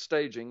elaborate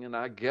staging, and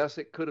I guess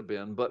it could have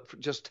been. But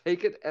just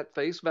take it at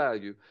face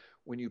value.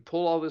 When you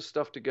pull all this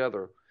stuff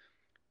together,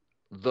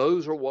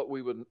 those are what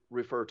we would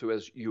refer to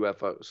as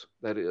UFOs.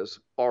 That is,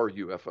 are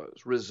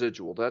UFOs,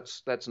 residual.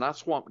 That's not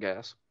swamp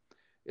gas.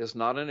 It's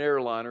not an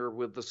airliner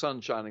with the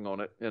sun shining on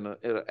it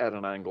at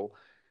an angle.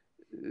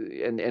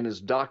 And is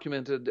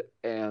documented,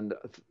 and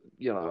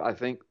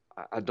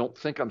I don't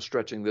think I'm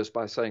stretching this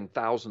by saying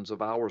thousands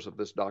of hours of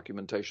this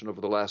documentation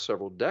over the last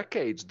several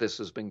decades. This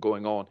has been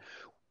going on,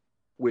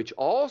 which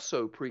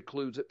also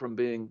excludes it from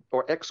being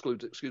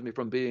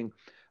from being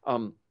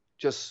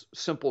just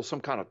simple some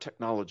kind of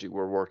technology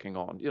we're working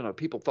on.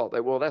 People thought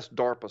that, well, that's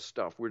DARPA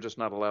stuff. We're just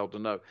not allowed to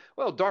know.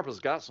 Well, DARPA's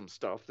got some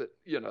stuff that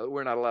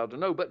we're not allowed to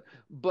know, but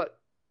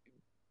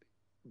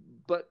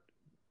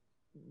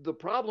the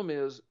problem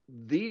is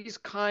these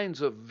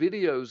kinds of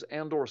videos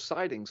and or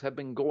sightings have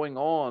been going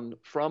on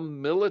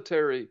from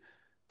military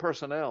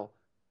personnel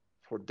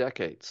for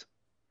decades.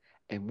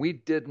 And we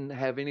didn't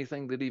have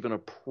anything that even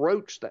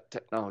approached that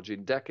technology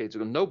decades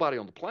ago. Nobody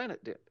on the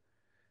planet did.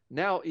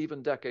 Now,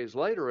 even decades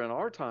later in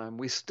our time,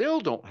 we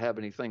still don't have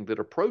anything that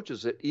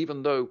approaches it,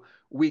 even though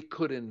we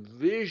could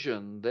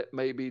envision that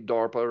maybe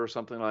DARPA or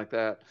something like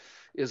that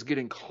is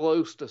getting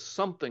close to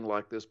something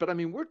like this. But I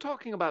mean, we're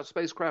talking about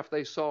spacecraft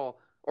they saw,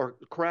 or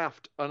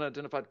craft,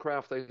 unidentified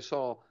craft they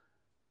saw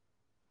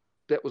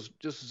that was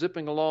just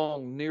zipping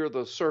along near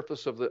the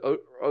surface of the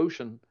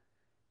ocean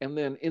and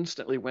then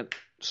instantly went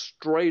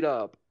straight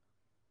up,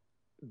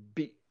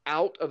 be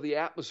out of the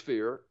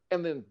atmosphere,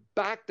 and then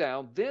back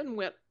down, then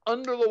went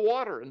under the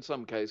water in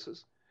some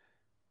cases,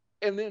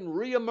 and then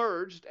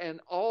reemerged, and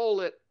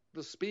all at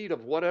the speed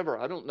of whatever.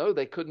 I don't know.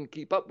 They couldn't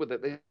keep up with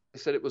it. They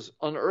said it was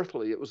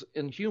unearthly. It was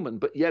inhuman,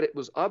 but yet it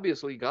was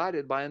obviously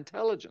guided by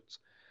intelligence.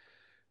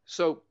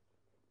 So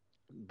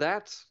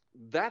that's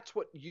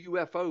what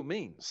UFO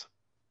means.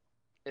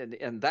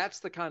 And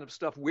that's the kind of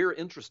stuff we're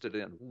interested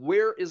in.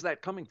 Where is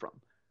that coming from?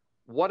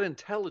 What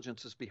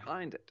intelligence is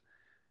behind it?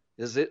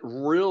 Is it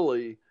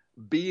really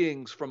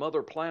beings from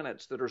other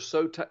planets that are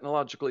so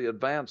technologically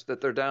advanced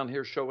that they're down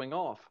here showing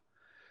off?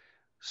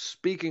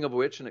 Speaking of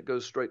which, and it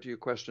goes straight to your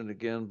question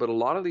again, but a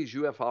lot of these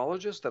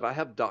ufologists that I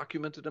have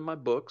documented in my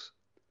books,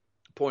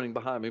 pointing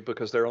behind me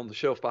because they're on the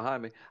shelf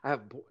behind me, I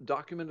have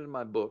documented in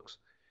my books,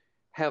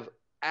 have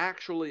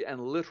actually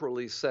and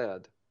literally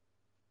said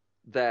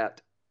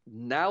that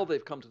now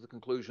they've come to the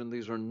conclusion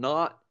these are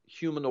not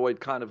humanoid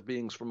kind of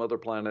beings from other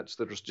planets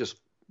that are just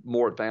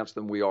more advanced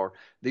than we are.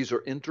 These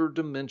are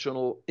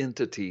interdimensional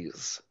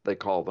entities, they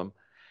call them.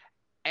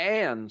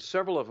 And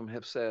several of them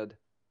have said,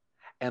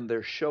 and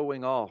they're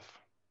showing off.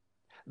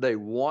 They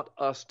want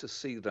us to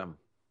see them.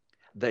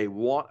 They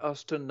want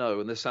us to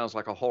know, and this sounds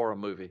like a horror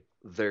movie,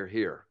 they're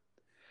here.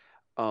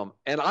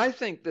 And I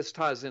think this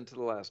ties into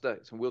the last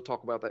days, and we'll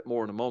talk about that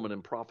more in a moment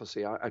in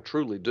prophecy. I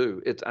truly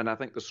do. And I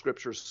think the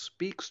scripture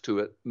speaks to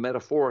it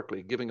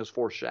metaphorically, giving us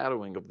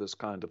foreshadowing of this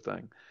kind of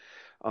thing.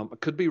 I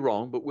could be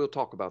wrong, but we'll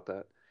talk about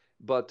that.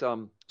 But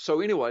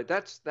so anyway,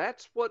 that's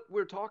what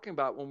we're talking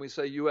about when we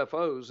say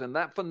UFOs, and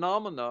that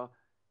phenomena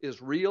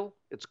is real.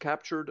 It's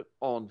captured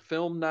on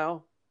film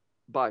now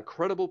by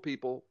credible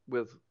people,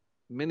 with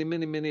many,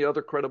 many, many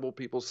other credible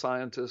people,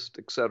 scientists,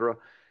 etc.,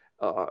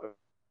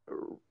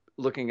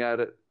 looking at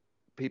it,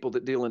 people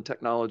that deal in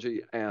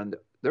technology, and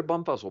they're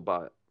bumfuzzled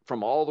by it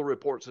from all the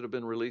reports that have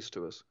been released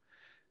to us.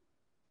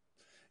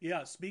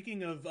 Yeah,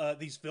 speaking of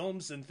these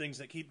films and things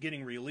that keep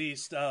getting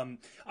released,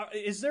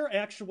 is there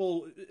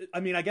actual,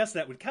 I mean, I guess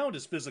that would count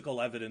as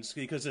physical evidence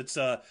because it's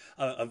a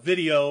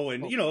video,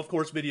 and, you know, of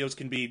course, videos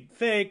can be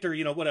faked or,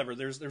 you know, whatever.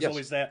 There's yes.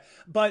 always that.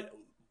 But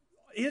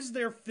is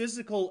there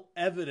physical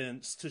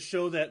evidence to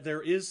show that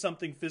there is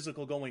something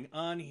physical going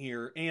on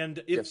here? And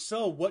if yes.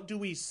 so, what do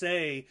we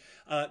say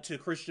to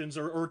Christians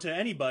or to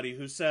anybody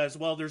who says,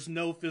 well, there's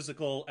no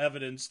physical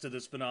evidence to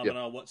this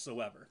phenomena yep.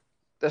 whatsoever?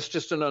 That's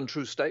just an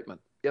untrue statement.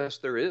 Yes,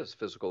 there is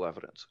physical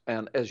evidence.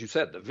 And as you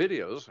said, the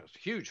videos,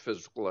 huge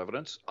physical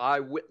evidence,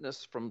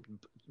 eyewitness from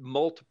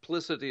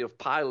multiplicity of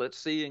pilots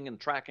seeing and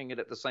tracking it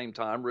at the same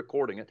time,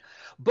 recording it.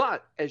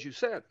 But as you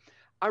said,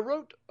 I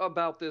wrote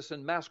about this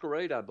in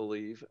Masquerade, I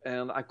believe,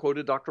 and I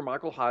quoted Dr.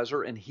 Michael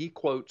Heiser, and he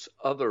quotes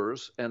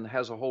others and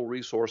has a whole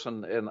resource,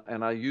 and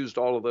I used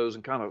all of those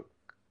and kind of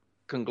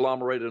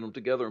conglomerated them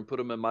together and put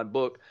them in my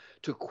book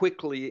to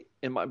quickly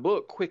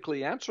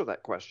answer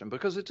that question,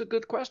 because it's a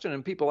good question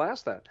and people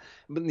ask that.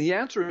 But the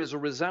answer is a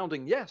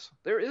resounding yes.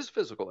 There is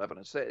physical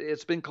evidence.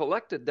 It's been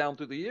collected down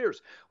through the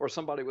years. Or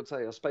somebody would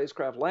say a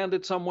spacecraft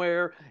landed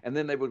somewhere, and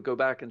then they would go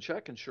back and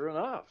check, and sure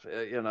enough,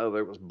 you know,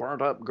 there was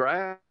burnt up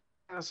grass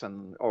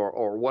and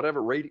or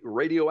whatever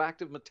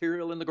radioactive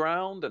material in the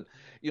ground, and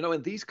you know,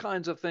 and these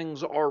kinds of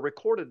things are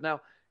recorded.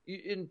 Now,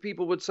 and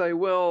people would say,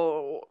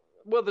 well,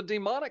 the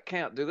demonic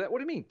can't do that. What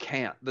do you mean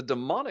can't? The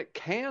demonic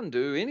can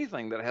do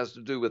anything that has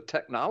to do with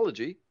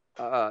technology.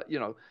 You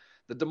know,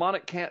 the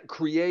demonic can't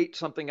create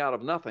something out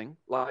of nothing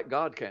like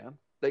God can.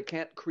 They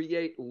can't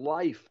create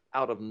life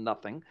out of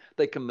nothing.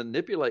 They can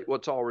manipulate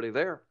what's already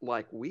there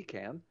like we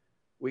can.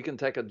 We can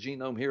take a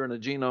genome here and a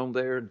genome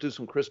there and do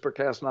some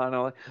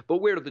CRISPR-Cas9. But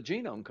where did the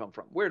genome come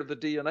from? Where did the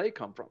DNA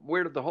come from?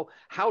 Where did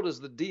how does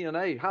the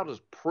DNA, how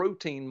does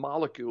protein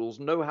molecules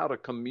know how to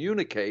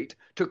communicate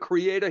to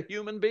create a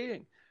human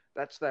being?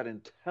 That's that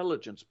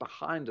intelligence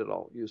behind it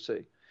all, you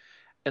see.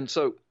 And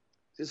so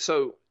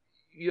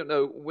you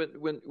know,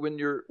 when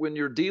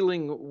you're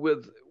dealing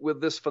with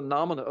this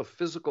phenomena of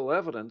physical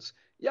evidence,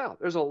 yeah,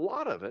 there's a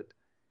lot of it.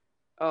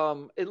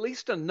 At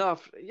least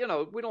enough, you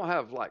know, we don't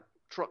have like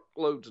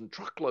truckloads and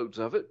truckloads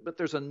of it, but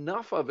there's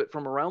enough of it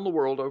from around the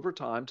world over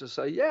time to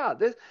say, yeah,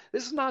 this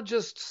is not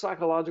just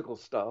psychological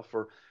stuff,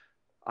 or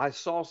I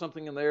saw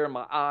something in there and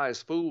my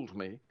eyes fooled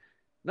me.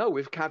 No,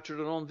 we've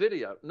captured it on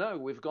video. No,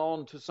 we've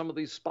gone to some of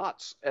these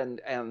spots and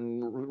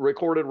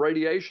recorded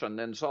radiation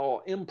and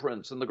saw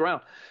imprints in the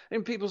ground.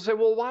 And people say,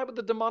 well, why would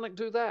the demonic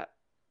do that?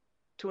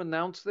 To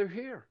announce they're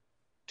here,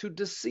 to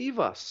deceive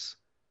us,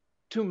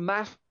 to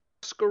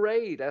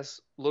masquerade as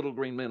little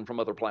green men from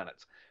other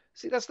planets.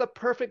 See, that's the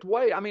perfect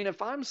way. I mean,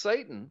 if I'm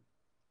Satan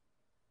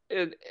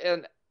and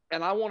and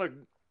and I want to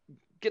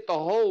get the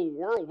whole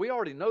world, we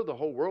already know the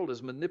whole world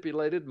is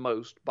manipulated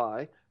most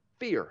by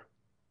fear.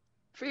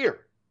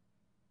 Fear.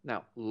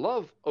 Now,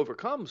 love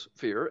overcomes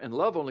fear, and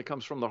love only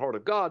comes from the heart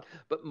of God,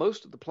 but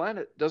most of the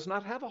planet does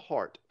not have a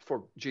heart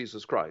for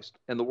Jesus Christ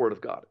and the Word of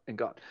God and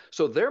God.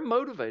 So they're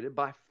motivated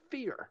by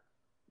fear.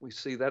 We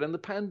see that in the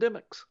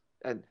pandemics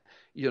and,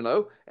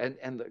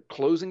 and the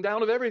closing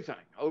down of everything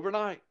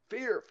overnight.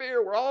 Fear,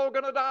 fear, we're all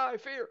going to die,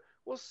 fear.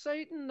 Well,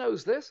 Satan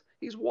knows this.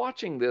 He's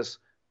watching this.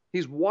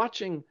 He's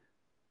watching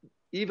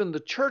even the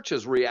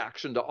church's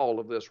reaction to all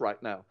of this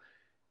right now.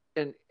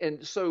 And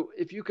so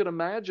if you can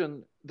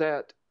imagine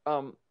that,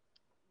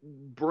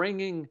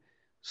 bringing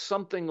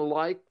something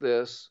like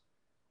this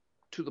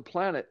to the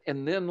planet,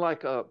 and then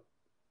like a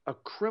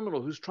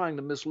criminal who's trying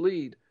to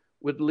mislead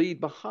would lead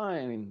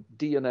behind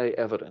DNA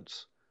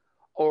evidence,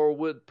 or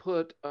would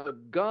put a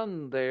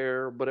gun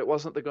there, but it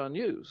wasn't the gun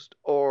used,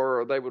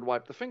 or they would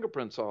wipe the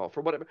fingerprints off,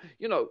 or whatever.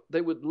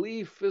 They would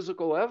leave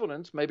physical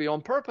evidence, maybe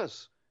on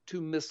purpose,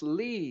 to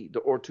mislead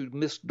or to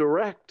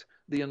misdirect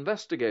the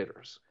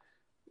investigators.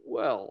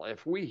 Well,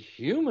 if we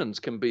humans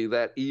can be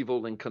that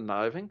evil and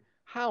conniving,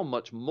 how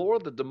much more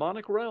the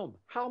demonic realm?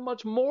 How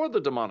much more the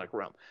demonic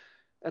realm?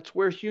 That's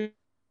where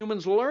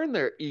humans learn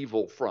their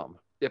evil from.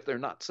 If they're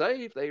not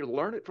saved, they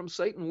learn it from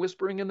Satan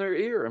whispering in their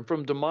ear and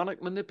from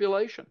demonic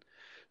manipulation.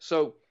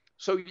 So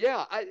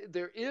yeah,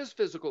 there is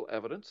physical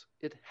evidence.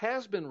 It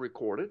has been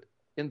recorded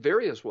in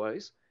various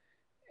ways.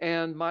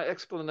 And my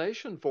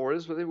explanation for it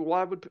is,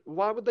 why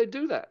would they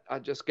do that? I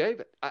just gave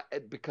it.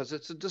 Because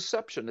it's a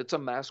deception. It's a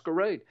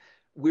masquerade.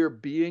 We're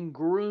being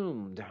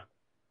groomed.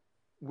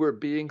 We're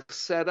being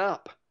set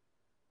up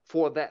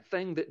for that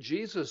thing that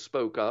Jesus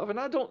spoke of. And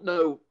I don't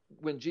know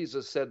when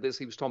Jesus said this,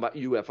 he was talking about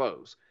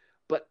UFOs.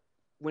 But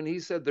when he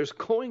said there's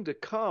going to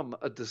come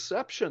a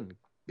deception,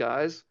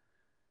 guys,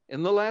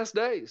 in the last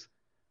days,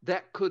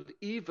 that could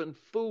even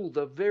fool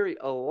the very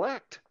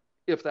elect,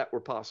 if that were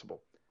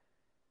possible.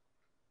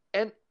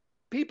 And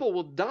people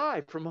will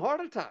die from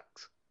heart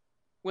attacks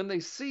when they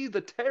see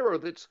the terror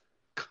that's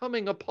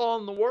coming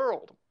upon the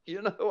world.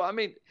 I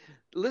mean,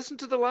 listen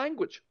to the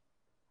language.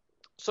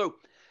 So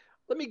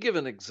let me give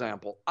an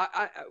example.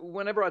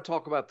 Whenever I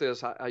talk about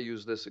this, I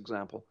use this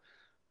example.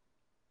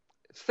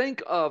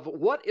 Think of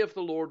what if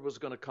the Lord was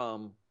going to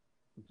come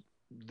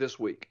this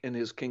week in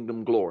his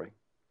kingdom glory.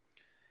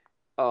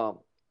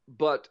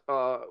 But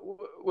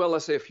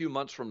let's say a few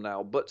months from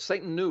now, but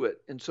Satan knew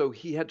it. And so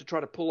he had to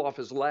try to pull off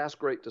his last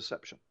great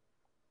deception.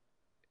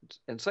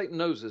 And Satan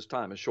knows his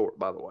time is short,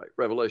 by the way.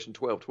 Revelation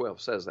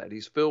 12:12 says that.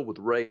 He's filled with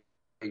rage,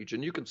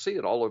 and you can see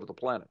it all over the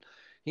planet.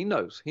 He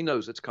knows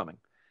it's coming.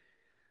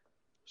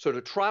 So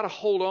to try to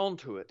hold on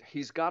to it,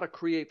 he's got to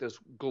create this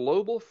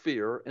global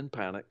fear and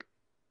panic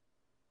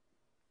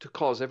to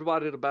cause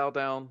everybody to bow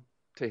down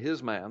to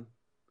his man,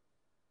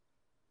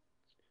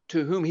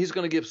 to whom he's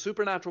going to give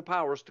supernatural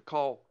powers to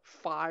call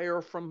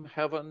fire from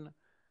heaven,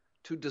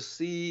 to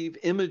deceive,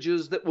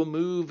 images that will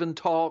move and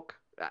talk.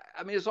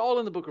 I mean, it's all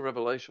in the book of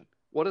Revelation.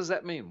 What does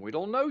that mean? We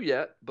don't know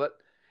yet, but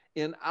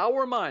in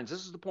our minds,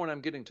 this is the point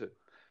I'm getting to.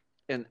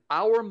 In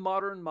our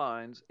modern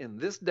minds, in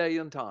this day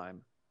and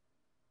time,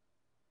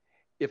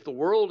 if the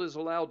world is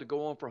allowed to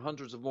go on for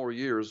hundreds of more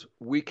years,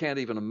 we can't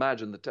even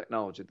imagine the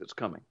technology that's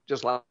coming.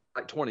 Just like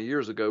 20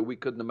 years ago, we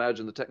couldn't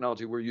imagine the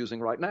technology we're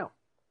using right now.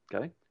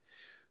 Okay?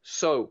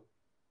 So,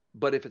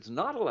 but if it's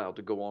not allowed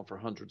to go on for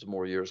hundreds of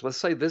more years, let's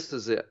say this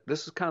is it.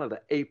 This is kind of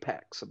the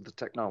apex of the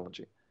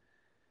technology.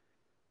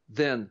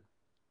 Then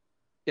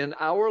in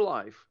our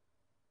life,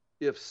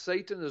 if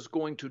Satan is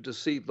going to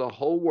deceive the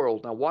whole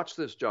world, now watch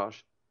this,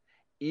 Josh,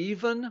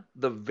 even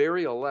the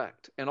very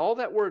elect, and all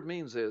that word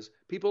means is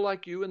people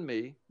like you and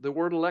me. The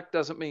word elect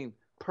doesn't mean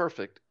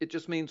perfect. It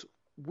just means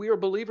we are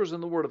believers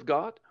in the Word of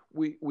God.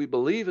 We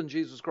believe in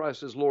Jesus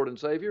Christ as Lord and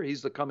Savior.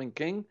 He's the coming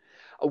King.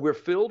 We're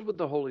filled with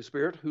the Holy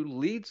Spirit who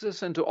leads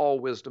us into all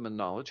wisdom and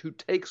knowledge, who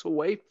takes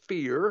away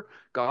fear.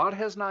 God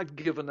has not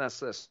given us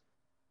this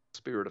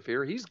spirit of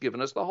fear. He's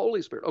given us the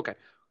Holy Spirit. Okay,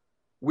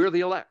 we're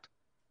the elect.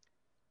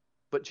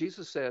 But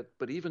Jesus said,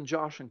 but even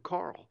Josh and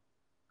Carl,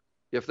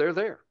 if they're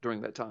there during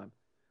that time,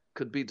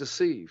 could be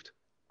deceived,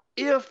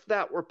 if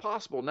that were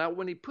possible. Now,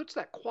 when he puts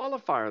that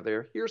qualifier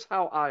there, here's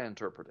how I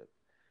interpret it.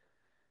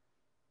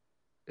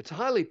 It's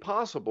highly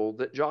possible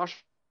that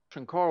Josh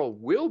and Carl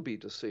will be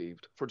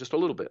deceived for just a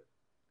little bit,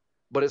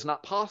 but it's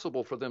not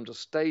possible for them to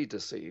stay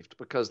deceived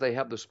because they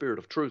have the spirit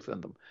of truth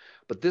in them.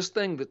 But this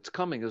thing that's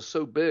coming is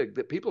so big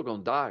that people are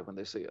going to die when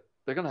they see it.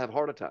 They're going to have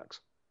heart attacks.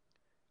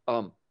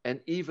 And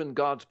even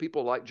God's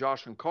people like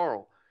Josh and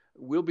Carl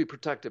will be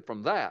protected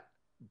from that.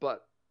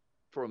 But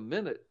for a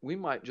minute, we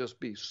might just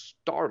be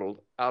startled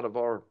out of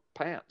our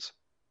pants.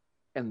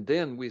 And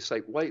then we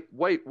say, wait.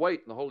 And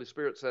the Holy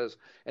Spirit says,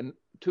 and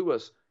to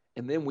us,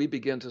 and then we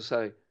begin to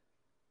say,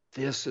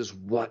 this is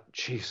what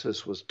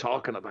Jesus was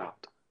talking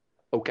about.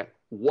 Okay,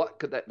 what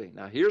could that be?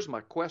 Now, here's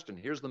my question.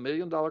 Here's the $1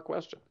 million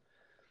question.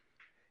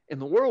 In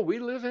the world we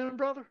live in,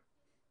 brother,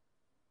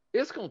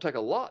 it's going to take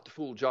a lot to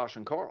fool Josh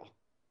and Carl.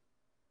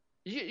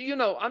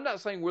 I'm not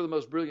saying we're the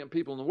most brilliant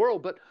people in the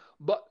world,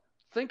 but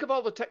think of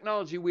all the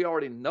technology we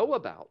already know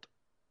about.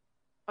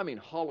 I mean,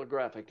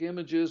 holographic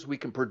images, we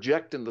can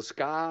project in the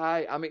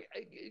sky. I mean,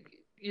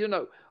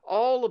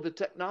 all of the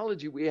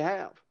technology we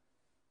have.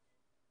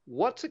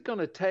 What's it going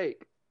to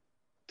take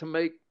to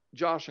make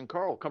Josh and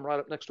Carl come right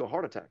up next to a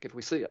heart attack if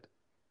we see it?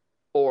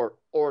 Or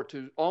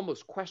to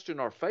almost question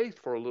our faith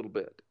for a little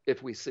bit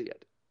if we see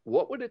it?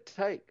 What would it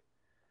take?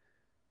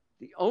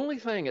 The only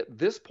thing at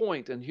this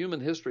point in human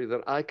history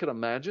that I could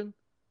imagine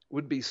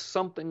would be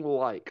something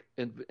like,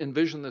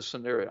 envision this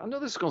scenario. I know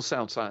this is going to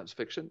sound science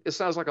fiction. It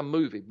sounds like a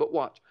movie, but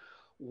watch.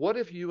 What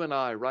if you and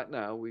I right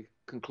now, we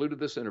concluded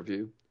this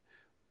interview,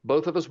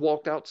 both of us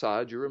walked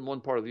outside. You're in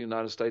one part of the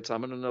United States,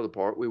 I'm in another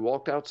part. We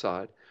walked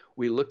outside.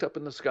 We looked up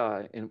in the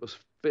sky, and it was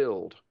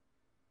filled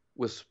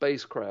with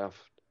spacecraft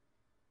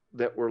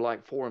that were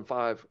like 4 and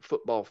 5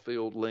 football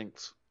field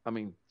lengths. I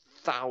mean,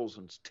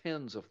 thousands,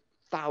 tens of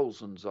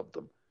thousands of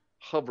them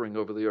hovering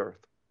over the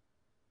earth.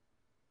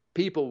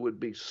 People would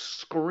be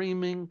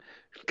screaming.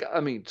 I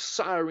mean,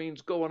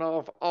 sirens going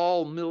off.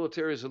 All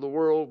militaries of the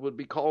world would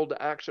be called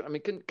to action. I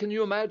mean, can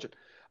you imagine?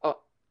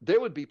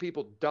 There would be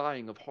people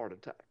dying of heart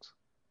attacks.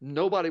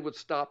 Nobody would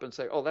stop and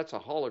say, oh, that's a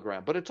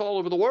hologram, but it's all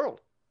over the world.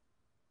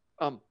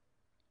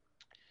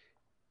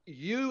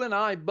 You and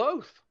I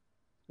both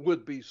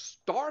would be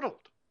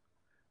startled.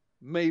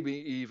 Maybe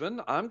even,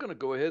 I'm going to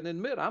go ahead and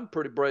admit, I'm a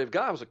pretty brave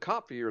guy. I was a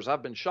cop for years.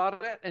 I've been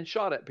shot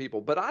at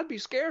people, but I'd be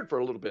scared for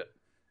a little bit.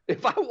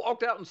 If I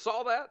walked out and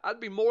saw that, I'd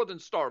be more than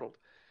startled.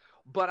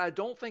 But I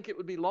don't think it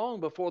would be long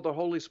before the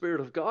Holy Spirit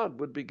of God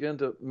would begin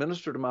to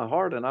minister to my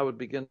heart, and I would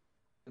begin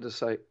to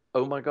say,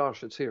 oh my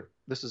gosh, it's here.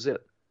 This is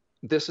it.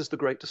 This is the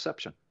great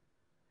deception.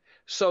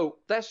 So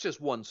that's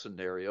just one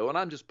scenario, and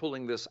I'm just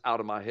pulling this out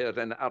of my head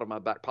and out of my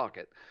back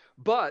pocket.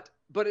 But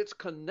it's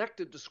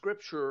connected to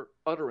Scripture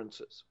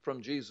utterances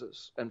from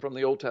Jesus and from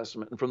the Old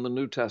Testament and from the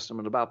New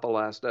Testament about the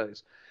last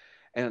days.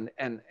 And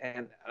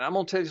I'm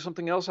going to tell you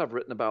something else I've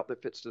written about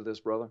that fits to this,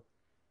 brother.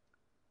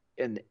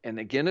 And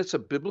again, it's a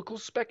biblical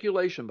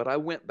speculation, but I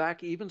went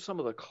back. Even some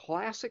of the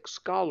classic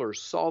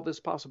scholars saw this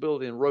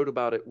possibility and wrote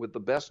about it with the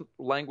best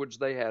language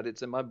they had.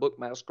 It's in my book,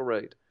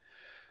 Masquerade.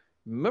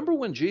 Remember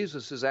when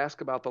Jesus is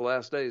asked about the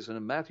last days, and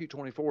in Matthew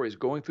 24, he's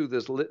going through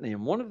this litany,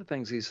 and one of the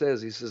things he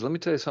says, let me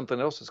tell you something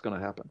else that's going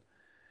to happen.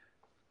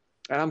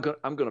 And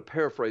I'm going to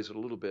paraphrase it a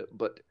little bit,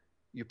 but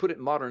you put it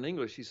in modern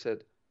English, he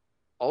said,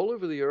 all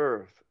over the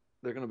earth,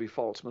 there are going to be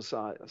false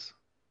messiahs.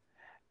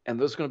 And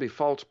there's going to be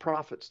false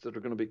prophets that are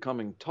going to be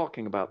coming,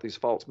 talking about these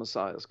false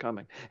messiahs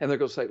coming. And they're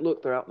going to say,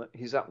 look,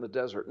 he's out in the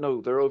desert.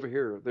 No, they're over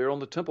here. They're on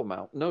the Temple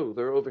Mount. No,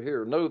 they're over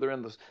here. No, they're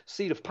in the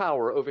seat of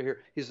power over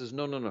here. He says,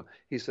 no.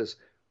 He says,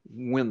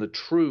 when the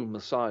true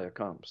Messiah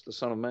comes, the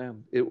Son of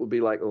Man, it will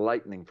be like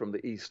lightning from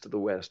the east to the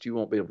west. You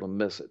won't be able to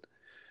miss it.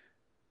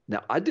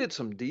 Now, I did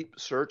some deep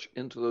search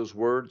into those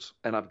words,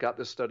 and I've got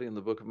this study in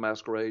the book of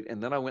Masquerade,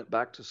 and then I went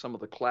back to some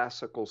of the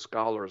classical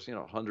scholars,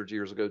 100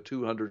 years ago,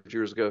 200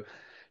 years ago,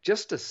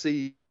 just to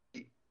see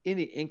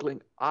any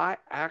inkling. I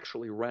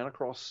actually ran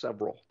across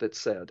several that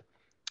said,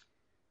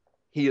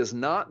 he is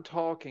not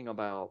talking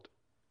about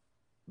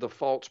the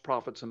false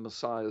prophets and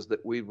messiahs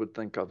that we would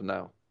think of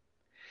now.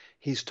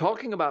 He's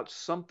talking about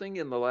something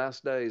in the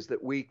last days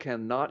that we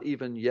cannot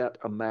even yet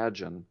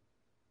imagine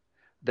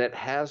that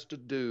has to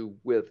do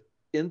with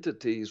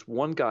entities.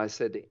 One guy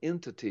said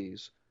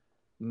entities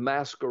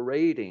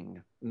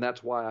masquerading, and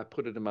that's why I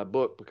put it in my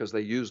book, because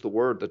they use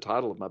the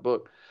title of my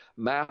book,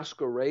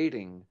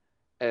 masquerading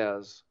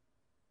as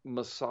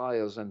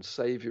messiahs and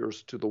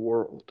saviors to the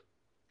world.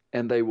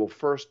 And they will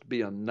first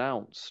be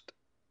announced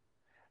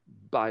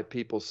by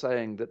people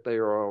saying that they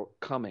are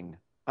coming.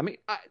 I mean,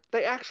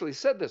 they actually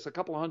said this a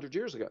couple of hundred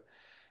years ago.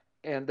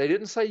 And they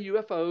didn't say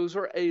UFOs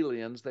or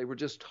aliens. They were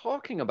just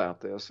talking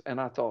about this. And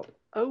I thought,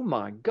 oh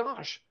my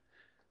gosh,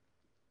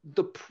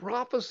 the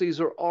prophecies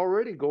are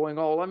already going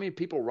all. I mean,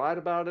 people write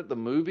about it. The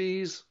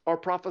movies are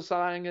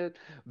prophesying it.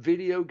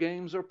 Video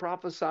games are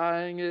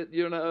prophesying it.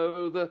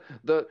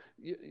 The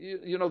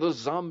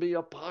zombie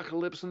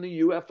apocalypse and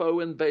the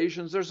UFO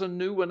invasions. There's a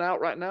new one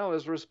out right now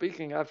as we're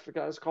speaking. I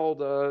forgot, it's called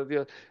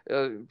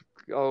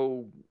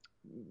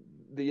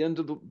the end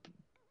of the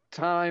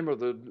time, or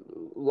the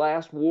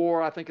last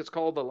war. I think it's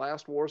called the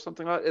last war,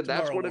 something like that.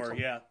 That's what it's.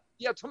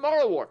 Yeah,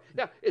 Tomorrow War.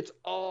 Yeah, it's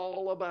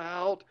all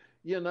about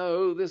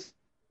this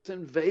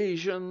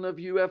invasion of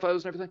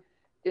UFOs and everything,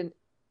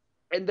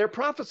 and they're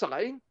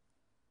prophesying.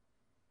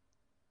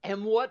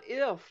 And what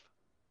if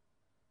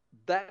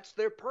that's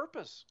their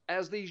purpose?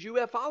 As these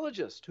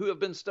ufologists who have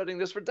been studying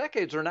this for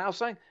decades are now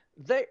saying,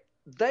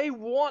 they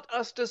want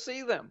us to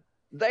see them.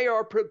 They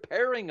are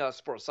preparing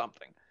us for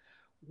something.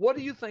 What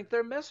do you think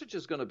their message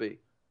is going to be?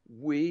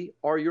 We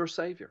are your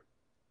savior.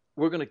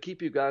 We're going to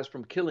keep you guys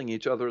from killing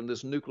each other in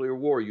this nuclear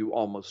war you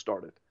almost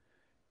started.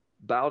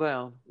 Bow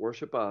down,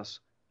 worship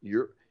us.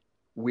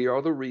 We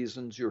are the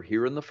reasons you're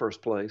here in the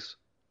first place.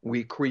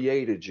 We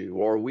created you,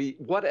 or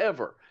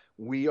whatever.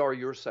 We are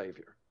your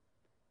savior.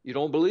 You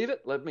don't believe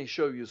it? Let me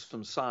show you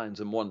some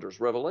signs and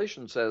wonders.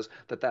 Revelation says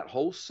that that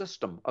whole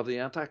system of the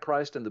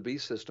Antichrist and the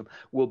beast system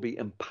will be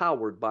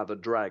empowered by the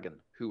dragon,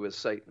 who is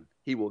Satan.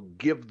 He will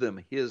give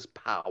them his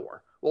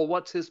power. Well,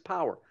 what's his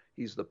power?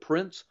 He's the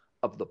prince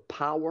of the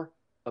power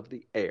of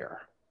the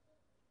air.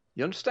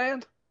 You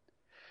understand?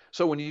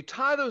 So when you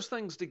tie those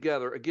things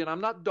together, again,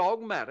 I'm not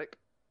dogmatic,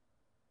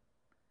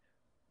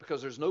 because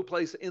there's no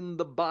place in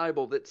the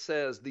Bible that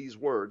says these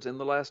words. In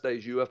the last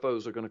days,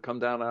 UFOs are going to come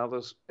down out of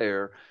this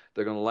air.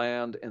 They're going to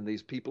land, and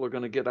these people are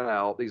going to get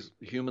out, these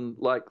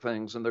human-like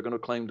things, and they're going to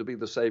claim to be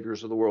the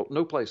saviors of the world.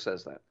 No place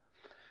says that.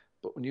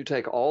 But when you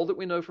take all that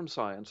we know from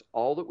science,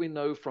 all that we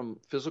know from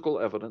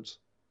physical evidence,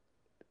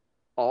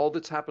 all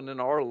that's happened in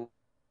our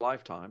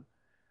lifetime,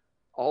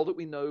 all that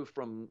we know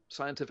from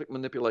scientific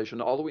manipulation,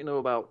 all that we know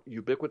about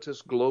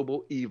ubiquitous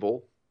global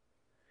evil,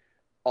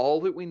 all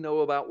that we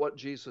know about what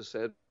Jesus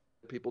said,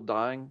 people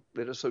dying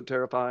that is so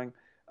terrifying,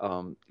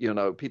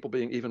 people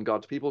being, even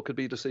God's people could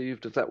be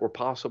deceived if that were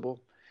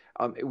possible.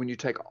 When you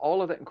take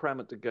all of that and cram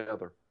it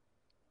together,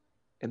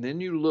 and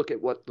then you look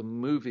at what the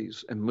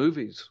movies,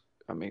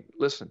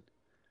 listen,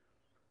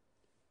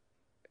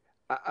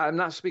 I'm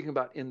not speaking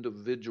about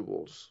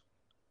individuals,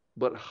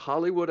 but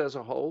Hollywood as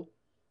a whole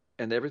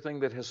and everything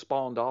that has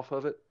spawned off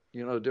of it,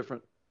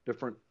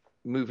 different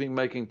movie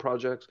making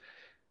projects.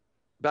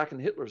 Back in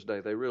Hitler's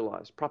day, they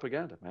realized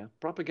propaganda, man,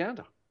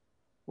 propaganda.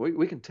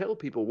 We can tell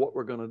people what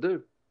we're going to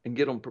do and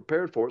get them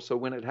prepared for it, so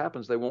when it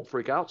happens, they won't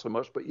freak out so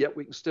much, but yet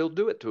we can still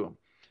do it to them.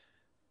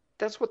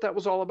 That's what that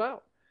was all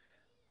about.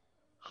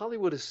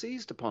 Hollywood has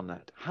seized upon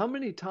that. How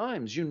many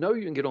times, you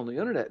can get on the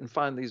internet and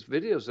find these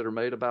videos that are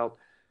made about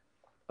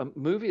a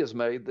movie is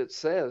made that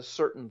says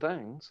certain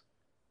things,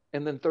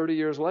 and then 30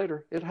 years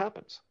later, it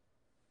happens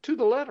to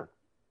the letter.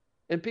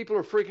 And people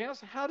are freaking out.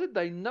 So how did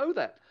they know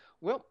that?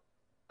 Well,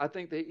 I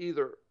think they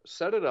either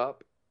set it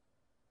up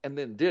and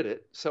then did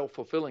it,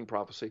 self-fulfilling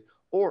prophecy,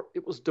 or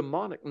it was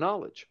demonic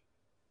knowledge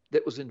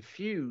that was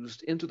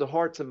infused into the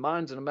hearts and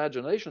minds and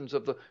imaginations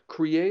of the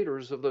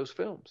creators of those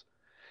films.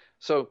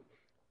 So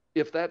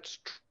if that's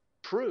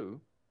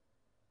true,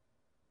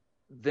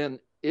 then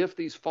if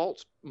these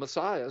false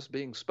messiahs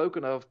being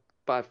spoken of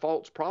by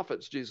false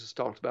prophets, Jesus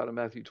talked about in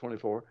Matthew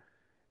 24,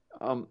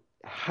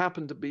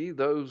 happen to be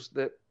those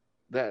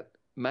that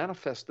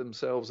manifest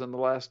themselves in the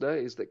last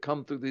days, that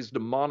come through these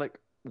demonic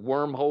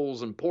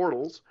wormholes and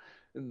portals.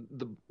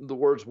 And the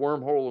words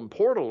wormhole and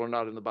portal are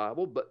not in the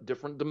Bible, but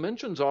different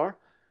dimensions are,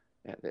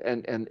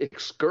 and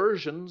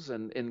excursions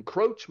and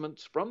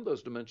encroachments from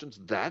those dimensions,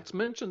 that's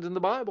mentioned in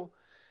the Bible.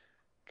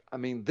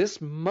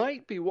 This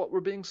might be what we're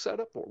being set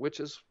up for,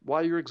 which is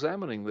why you're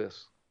examining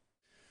this.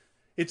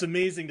 It's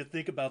amazing to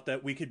think about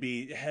that we could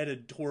be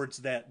headed towards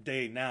that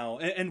day now.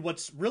 And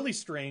what's really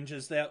strange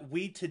is that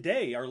we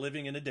today are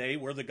living in a day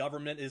where the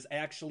government is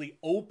actually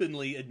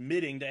openly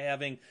admitting to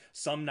having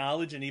some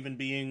knowledge and even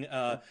being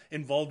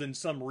involved in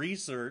some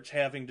research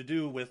having to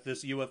do with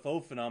this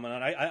UFO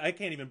phenomenon. I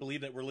can't even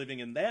believe that we're living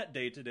in that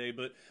day today,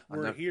 but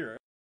we're here.